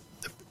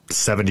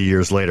 70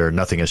 years later,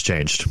 nothing has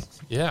changed.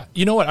 Yeah.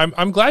 You know what?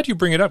 I'm glad you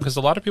bring it up, because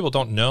a lot of people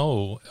don't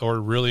know or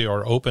really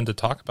are open to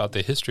talk about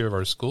the history of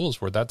our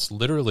schools, where that's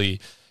literally,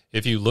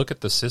 if you look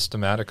at the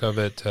systematic of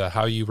it,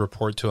 how you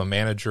report to a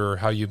manager,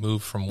 how you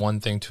move from one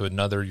thing to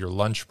another, your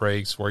lunch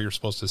breaks, where you're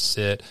supposed to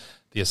sit,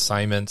 the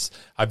assignments.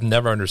 I've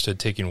never understood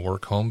taking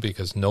work home,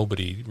 because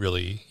nobody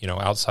really,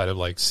 outside of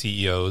like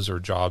CEOs or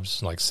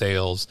jobs like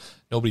sales,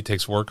 nobody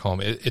takes work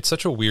home. It's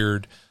such a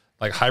weird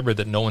like hybrid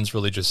that no one's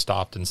really just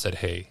stopped and said,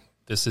 hey,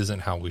 this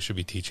isn't how we should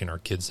be teaching our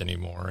kids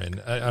anymore. And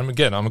I'm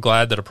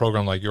glad that a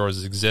program like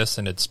yours exists,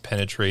 and it's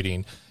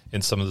penetrating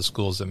in some of the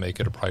schools that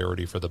make it a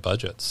priority for the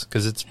budgets,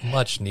 because it's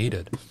much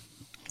needed.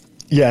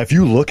 Yeah, if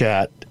you look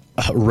at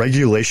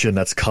regulation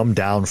that's come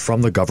down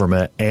from the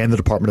government and the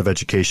Department of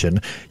Education,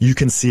 you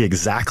can see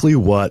exactly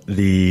what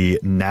the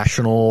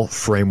national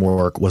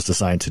framework was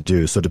designed to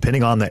do. So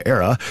depending on the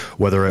era,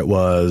 whether it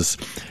was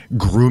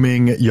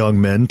grooming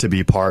young men to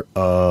be part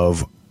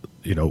of,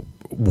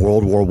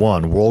 World War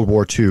I, World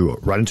War II,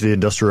 right into the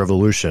Industrial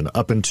Revolution,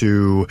 up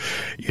into,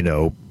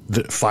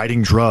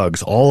 fighting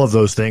drugs, all of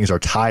those things are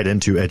tied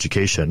into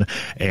education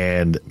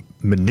and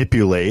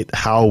manipulate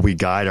how we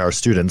guide our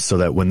students so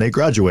that when they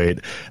graduate,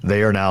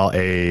 they are now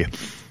a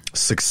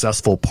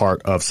successful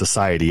part of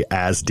society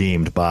as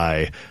deemed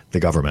by the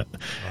government.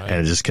 Right.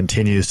 And it just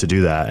continues to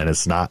do that, and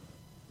it's not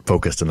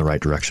focused in the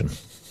right direction.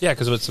 Yeah,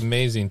 because what's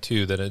amazing,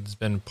 too, that it's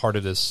been part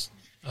of this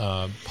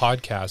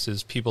podcast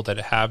is people that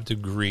have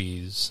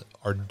degrees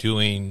are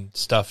doing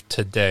stuff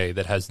today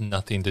that has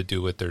nothing to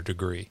do with their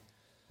degree.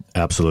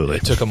 Absolutely.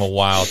 It took them a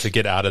while to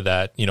get out of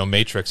that,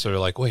 matrix. They're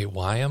like, wait,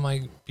 why am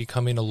I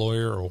becoming a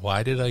lawyer, or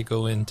why did I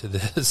go into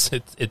this?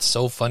 It's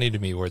so funny to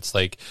me, where it's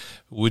like,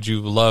 would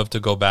you love to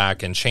go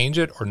back and change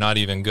it or not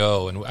even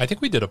go? And I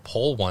think we did a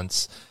poll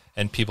once,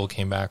 and people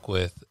came back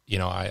with,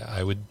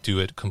 I would do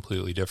it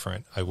completely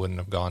different. I wouldn't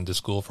have gone to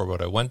school for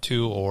what I went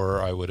to,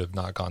 or I would have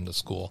not gone to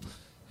school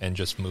and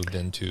just moved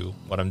into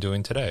what I'm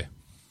doing today.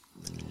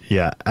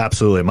 Yeah,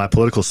 absolutely. My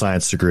political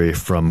science degree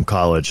from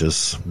college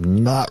is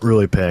not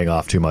really paying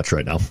off too much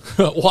right now.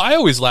 Well, I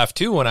always laugh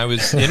too when I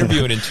was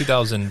interviewing in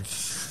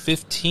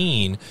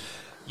 2015.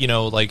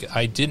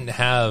 I didn't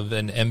have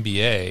an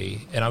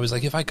MBA, and I was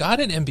like, if I got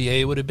an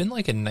MBA, it would have been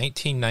like in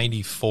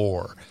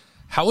 1994.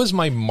 How is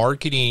my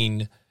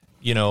marketing,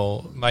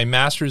 my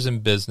master's in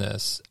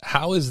business,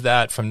 how is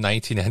that from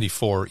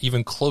 1994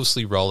 even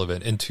closely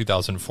relevant in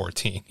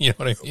 2014? You know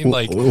what I mean?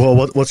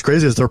 Well, what's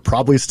crazy is they're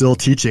probably still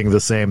teaching the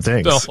same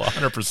things. No,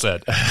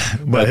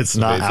 100%. But it's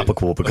not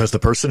applicable, because the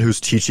person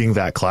who's teaching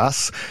that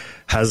class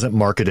hasn't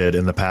marketed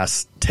in the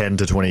past 10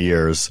 to 20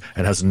 years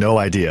and has no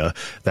idea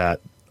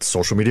that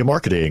social media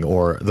marketing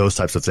or those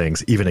types of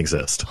things even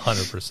exist.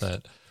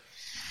 100%.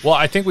 Well,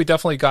 I think we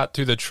definitely got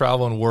through the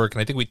travel and work,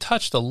 and I think we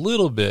touched a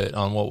little bit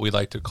on what we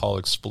like to call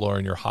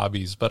exploring your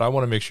hobbies, but I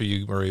want to make sure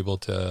you were able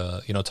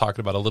to, talk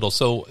about a little.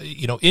 So,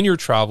 in your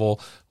travel,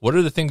 what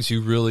are the things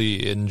you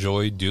really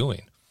enjoy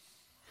doing?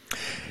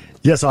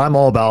 Yeah, so I'm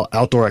all about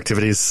outdoor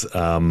activities.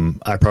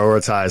 I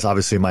prioritize,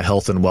 obviously, my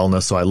health and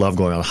wellness. So I love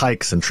going on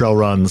hikes and trail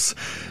runs,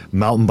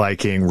 mountain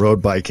biking,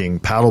 road biking,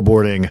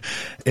 paddleboarding.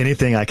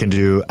 Anything I can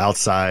do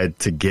outside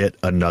to get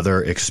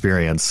another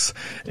experience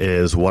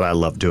is what I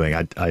love doing.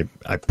 I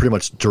pretty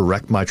much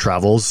direct my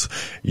travels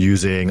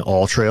using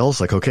all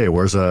trails. Like, okay, I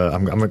want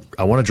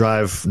to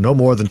drive no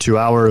more than 2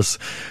 hours.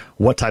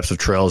 What types of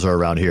trails are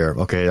around here?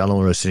 Okay, I don't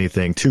really see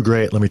anything too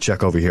great. Let me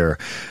check over here.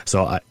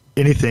 So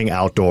anything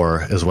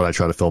outdoor is what I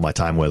try to fill my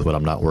time with when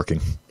I'm not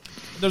working.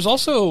 There's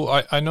also,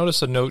 I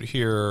noticed a note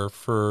here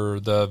for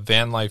the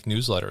Van Life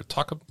newsletter.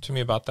 Talk to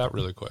me about that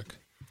really quick.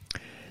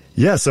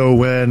 Yeah, so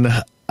when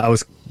I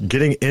was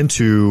getting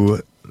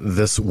into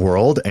this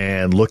world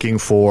and looking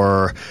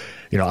for,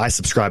 I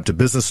subscribe to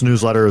business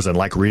newsletters and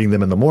like reading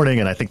them in the morning,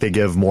 and I think they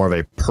give more of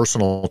a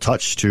personal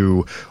touch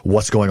to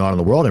what's going on in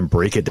the world and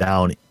break it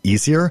down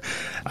easier.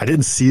 I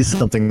didn't see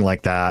something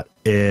like that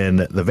in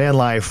the van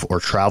life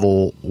or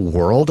travel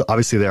world.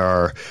 Obviously, there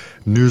are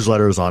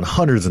newsletters on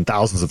hundreds and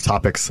thousands of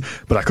topics,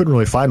 but I couldn't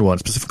really find one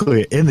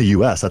specifically in the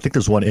US. I think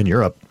there's one in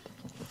Europe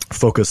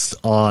focused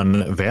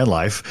on van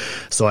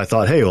life. So I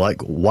thought, hey,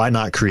 why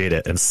not create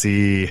it and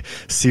see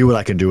what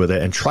I can do with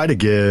it and try to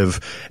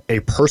give a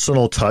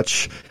personal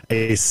touch,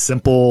 a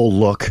simple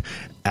look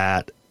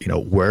at,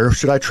 where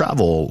should I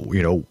travel?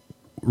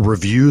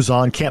 Reviews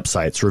on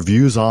campsites,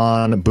 reviews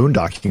on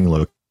boondocking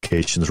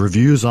locations,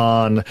 reviews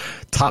on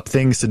top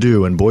things to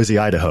do in Boise,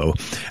 Idaho,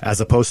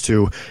 as opposed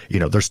to,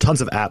 there's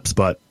tons of apps,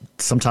 but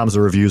sometimes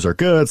the reviews are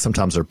good,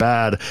 sometimes they're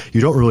bad. You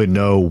don't really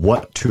know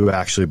what to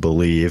actually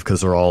believe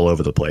because they're all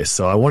over the place.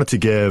 So I wanted to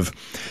give,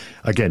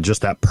 again,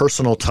 just that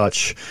personal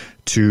touch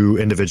to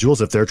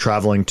individuals. If they're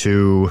traveling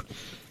to,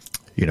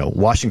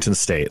 Washington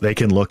State, they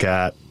can look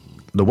at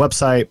the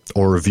website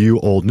or review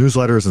old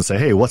newsletters and say,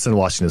 hey, what's in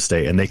Washington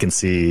State? And they can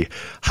see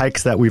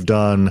hikes that we've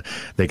done.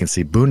 They can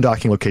see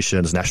boondocking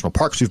locations, national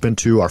parks we've been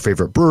to, our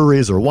favorite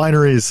breweries or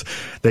wineries.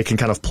 They can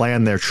kind of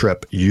plan their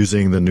trip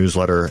using the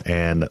newsletter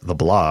and the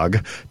blog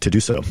to do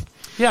so.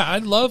 Yeah, I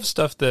love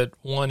stuff that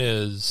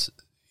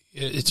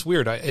it's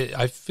weird.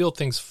 I feel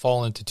things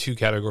fall into two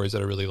categories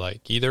that I really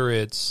like. Either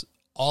it's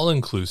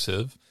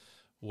all-inclusive,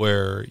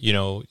 where,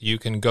 you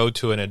can go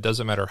to it and it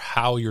doesn't matter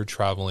how you're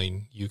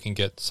traveling, you can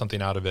get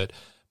something out of it.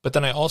 But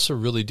then I also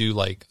really do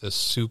like the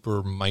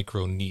super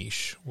micro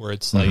niche where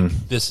it's like,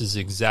 this is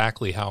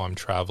exactly how I'm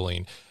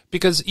traveling.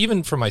 Because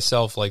even for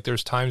myself, like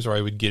there's times where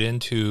I would get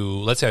into,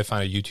 let's say I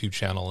find a YouTube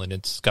channel and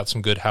it's got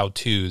some good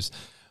how-tos,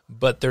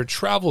 but their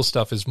travel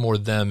stuff is more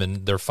them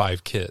and their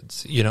 5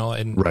 kids,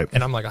 and right.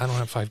 And I'm like, I don't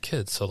have 5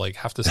 kids. So like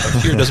half the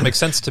stuff here doesn't make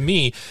sense to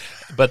me,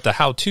 but the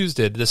how-tos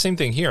did. The same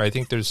thing here. I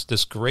think there's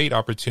this great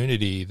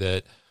opportunity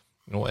that,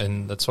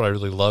 and that's what I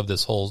really love,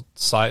 this whole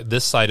side,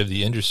 this side of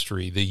the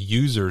industry, the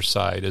user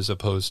side, as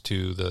opposed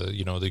to the,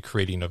 the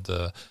creating of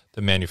the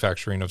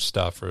manufacturing of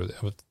stuff or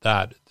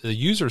that. The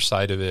user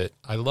side of it,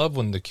 I love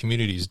when the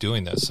community is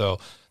doing this. So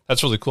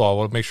that's really cool. I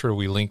want to make sure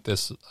we link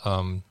this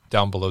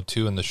down below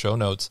too in the show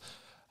notes.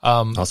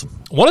 Awesome.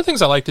 One of the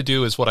things I like to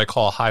do is what I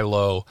call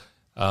high-low.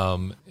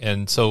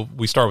 And so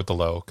we start with the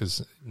low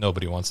because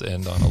nobody wants to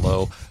end on a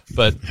low.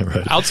 But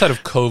right. Outside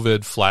of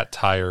COVID, flat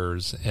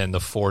tires, and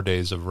the 4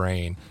 days of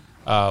rain,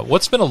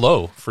 what's been a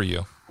low for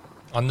you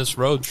on this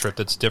road trip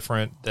that's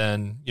different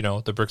than,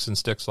 the bricks and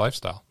sticks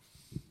lifestyle?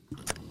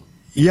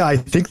 Yeah, I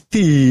think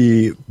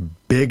the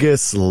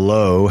biggest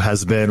low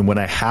has been when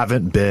I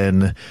haven't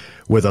been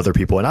with other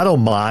people. And I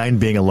don't mind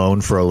being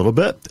alone for a little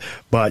bit,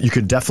 but you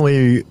could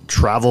definitely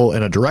travel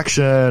in a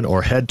direction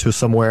or head to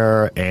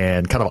somewhere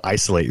and kind of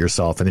isolate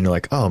yourself. And then you're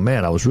like, oh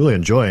man, I was really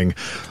enjoying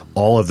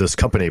all of this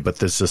company, but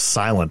there's just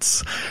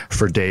silence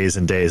for days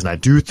and days. And I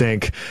do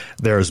think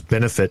there's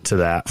benefit to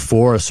that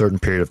for a certain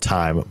period of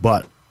time.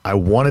 But I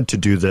wanted to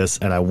do this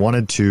and I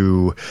wanted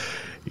to,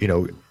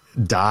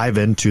 dive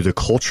into the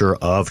culture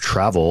of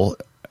travel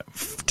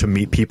to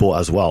meet people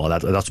as well.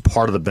 And that's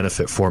part of the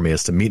benefit for me,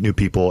 is to meet new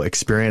people,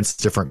 experience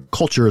different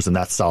cultures and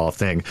that style of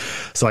thing.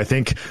 So I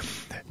think,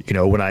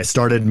 when I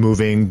started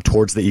moving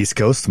towards the East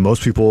Coast,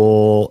 most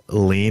people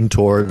lean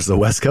towards the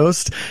West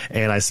Coast.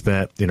 And I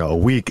spent, a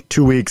week,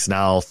 2 weeks,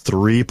 now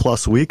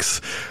 3+ weeks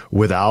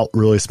without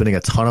really spending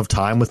a ton of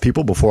time with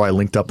people before I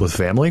linked up with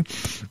family.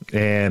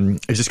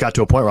 And it just got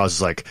to a point where I was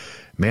just like,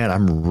 man,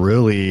 I'm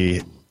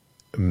really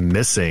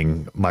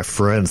missing my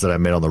friends that I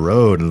made on the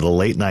road and the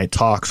late night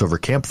talks over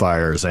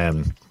campfires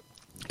and,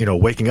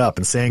 waking up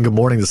and saying good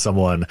morning to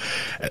someone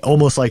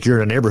almost like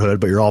you're in a neighborhood,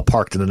 but you're all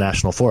parked in the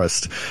national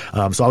forest.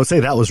 So I would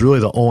say that was really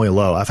the only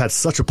low. I've had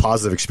such a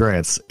positive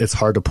experience. It's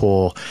hard to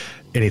pull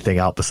anything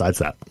out besides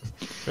that.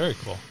 Very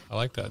cool. I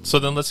like that. So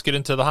then let's get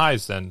into the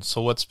highs then.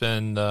 So what's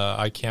been,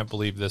 I can't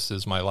believe this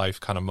is my life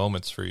kind of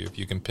moments for you, if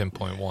you can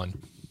pinpoint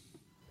one?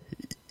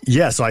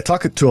 Yeah. So I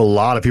talk to a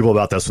lot of people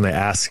about this when they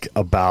ask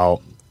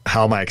about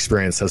how my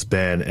experience has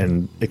been,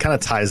 and it kind of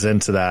ties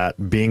into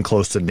that being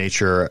close to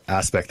nature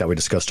aspect that we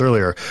discussed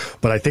earlier.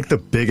 But I think the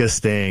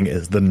biggest thing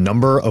is the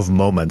number of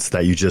moments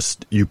that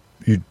you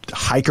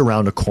hike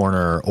around a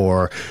corner,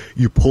 or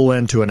you pull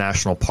into a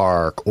national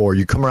park, or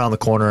you come around the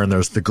corner and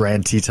there's the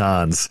Grand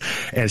Tetons,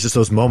 and it's just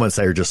those moments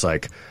that you're just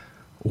like,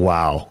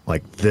 wow,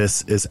 like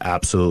this is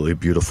absolutely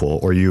beautiful.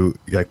 Or you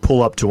like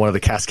pull up to one of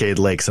the Cascade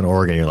Lakes in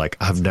Oregon, you're like,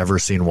 I've never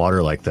seen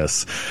water like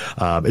this.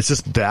 It's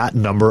just that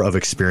number of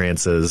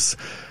experiences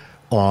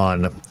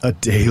on a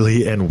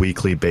daily and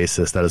weekly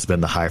basis that has been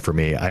the high for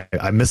me.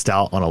 I missed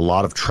out on a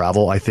lot of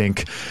travel, I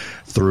think,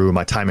 through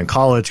my time in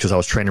college because I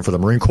was training for the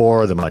Marine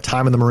Corps, then my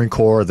time in the Marine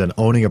Corps, then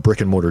owning a brick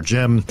and mortar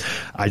gym.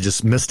 I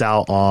just missed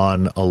out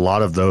on a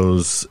lot of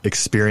those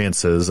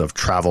experiences of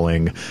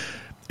traveling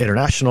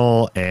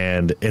international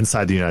and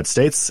inside the United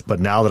States.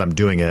 But now that I'm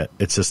doing it,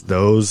 it's just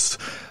those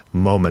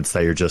moments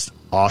that you're just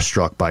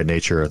awestruck by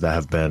nature that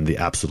have been the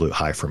absolute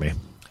high for me.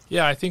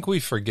 Yeah, I think we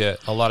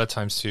forget a lot of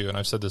times too, and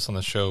I've said this on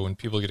the show, when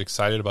people get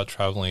excited about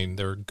traveling,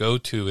 their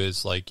go-to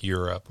is like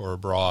Europe or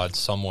abroad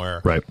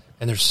somewhere. Right.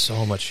 And there's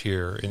so much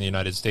here in the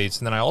United States.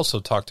 And then I also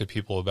talk to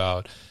people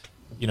about,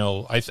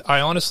 I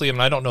honestly,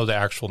 I don't know the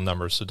actual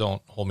numbers, so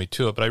don't hold me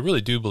to it, but I really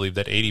do believe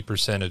that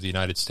 80% of the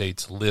United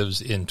States lives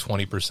in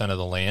 20% of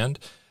the land.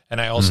 And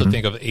I also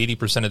think of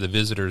 80% of the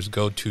visitors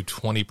go to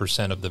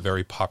 20% of the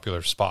very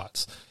popular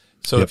spots.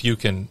 So if you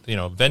can,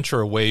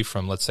 venture away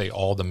from, let's say,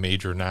 all the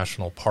major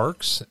national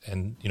parks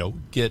and,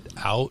 get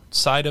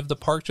outside of the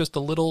park just a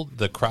little,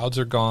 the crowds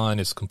are gone.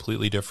 It's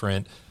completely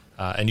different.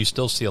 And you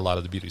still see a lot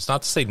of the beauty. It's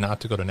not to say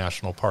not to go to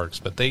national parks,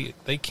 but they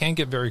can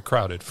get very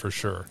crowded for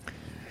sure.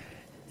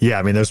 Yeah,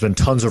 I mean, there's been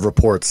tons of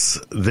reports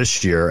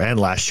this year and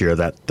last year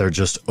that they're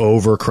just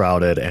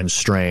overcrowded and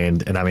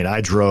strained. And I mean,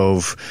 I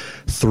drove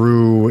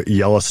through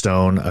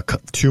Yellowstone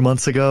 2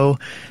 months ago,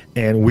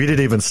 and we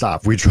didn't even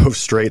stop. We drove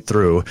straight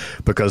through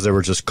because there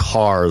were just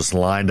cars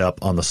lined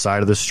up on the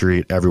side of the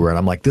street everywhere. And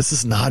I'm like, this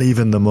is not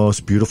even the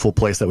most beautiful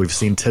place that we've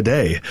seen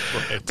today.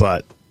 Right.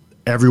 But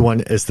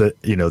everyone is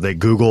they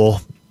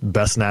Google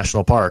best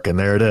national park and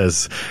there it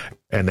is.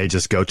 And they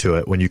just go to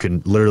it when you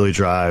can literally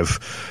drive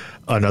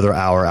another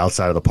hour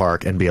outside of the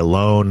park and be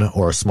alone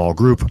or a small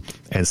group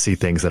and see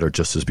things that are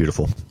just as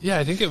beautiful. Yeah,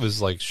 I think it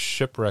was like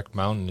Shipwreck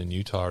Mountain in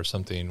Utah or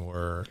something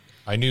where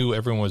I knew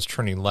everyone was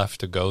turning left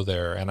to go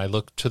there, and I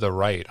looked to the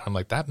right. I'm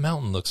like, that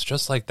mountain looks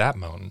just like that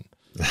mountain.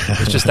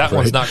 It's just that Right.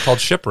 one's not called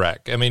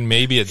Shipwreck. I mean,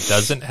 maybe it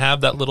doesn't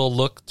have that little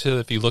look to,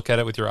 if you look at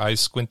it with your eyes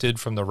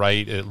squinted from the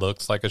right, it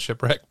looks like a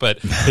shipwreck, but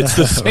it's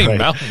the same Right.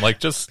 mountain. Like,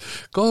 just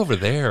go over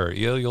there.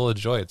 You'll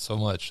enjoy it so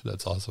much.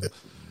 That's awesome.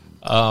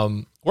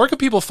 Where can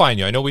people find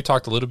you? I know we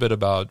talked a little bit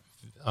about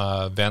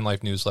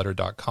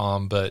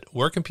vanlifenewsletter.com, but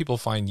where can people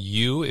find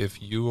you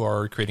if you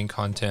are creating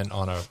content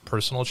on a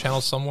personal channel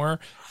somewhere?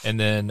 And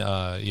then,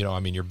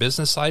 your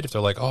business side, if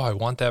they're like, oh, I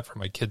want that for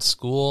my kid's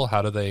school,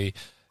 how do they,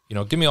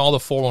 give me all the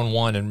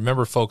 411. And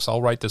remember, folks,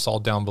 I'll write this all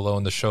down below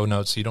in the show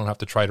notes, so you don't have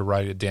to try to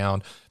write it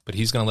down, but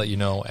he's going to let you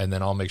know, and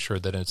then I'll make sure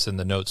that it's in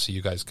the notes so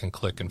you guys can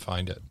click and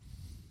find it.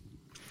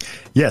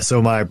 Yeah,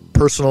 so my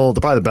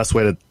probably the best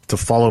way to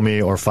follow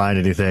me or find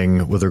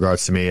anything with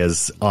regards to me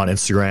is on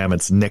Instagram.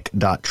 It's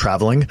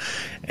nick.traveling.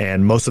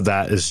 And most of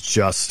that is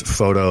just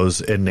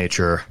photos in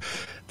nature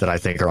that I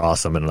think are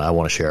awesome and I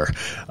want to share.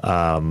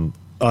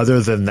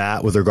 Other than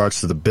that, with regards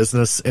to the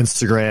business,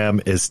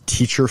 Instagram is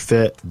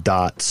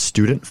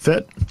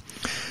teacherfit.studentfit.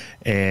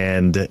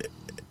 And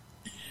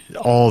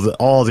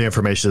all the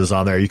information is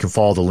on there. You can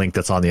follow the link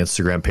that's on the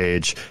Instagram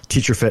page.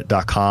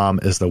 Teacherfit.com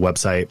is the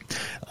website.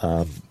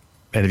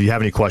 And if you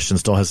have any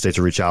questions, don't hesitate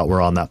to reach out.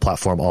 We're on that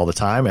platform all the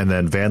time. And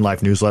then Van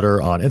Life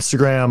Newsletter on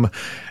Instagram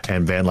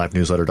and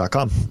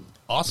vanlifenewsletter.com.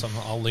 Awesome.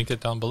 I'll link it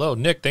down below.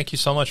 Nick, thank you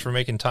so much for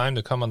making time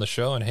to come on the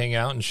show and hang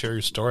out and share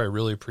your story. I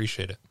really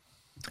appreciate it.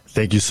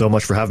 Thank you so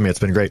much for having me. It's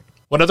been great.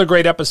 Well, another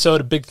great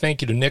episode. A big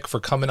thank you to Nick for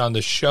coming on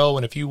the show.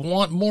 And if you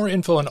want more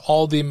info on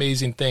all the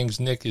amazing things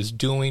Nick is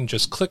doing,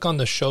 just click on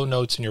the show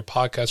notes in your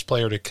podcast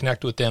player to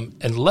connect with him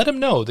and let him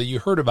know that you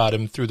heard about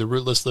him through the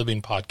Rootless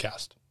Living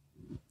podcast.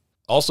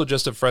 Also,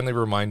 just a friendly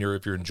reminder,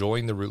 if you're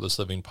enjoying the Rootless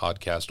Living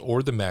podcast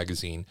or the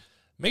magazine,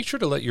 make sure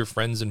to let your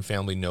friends and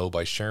family know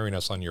by sharing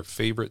us on your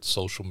favorite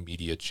social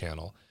media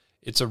channel.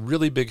 It's a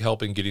really big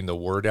help in getting the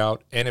word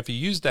out. And if you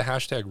use the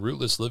hashtag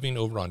Rootless Living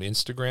over on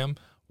Instagram,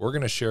 we're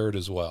going to share it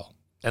as well.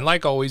 And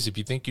like always, if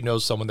you think you know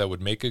someone that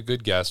would make a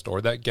good guest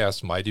or that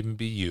guest might even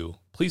be you,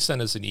 please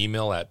send us an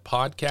email at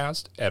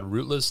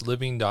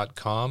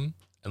podcast@rootlessliving.com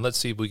and let's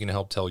see if we can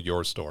help tell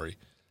your story.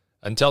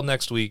 Until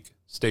next week,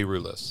 stay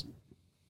rootless.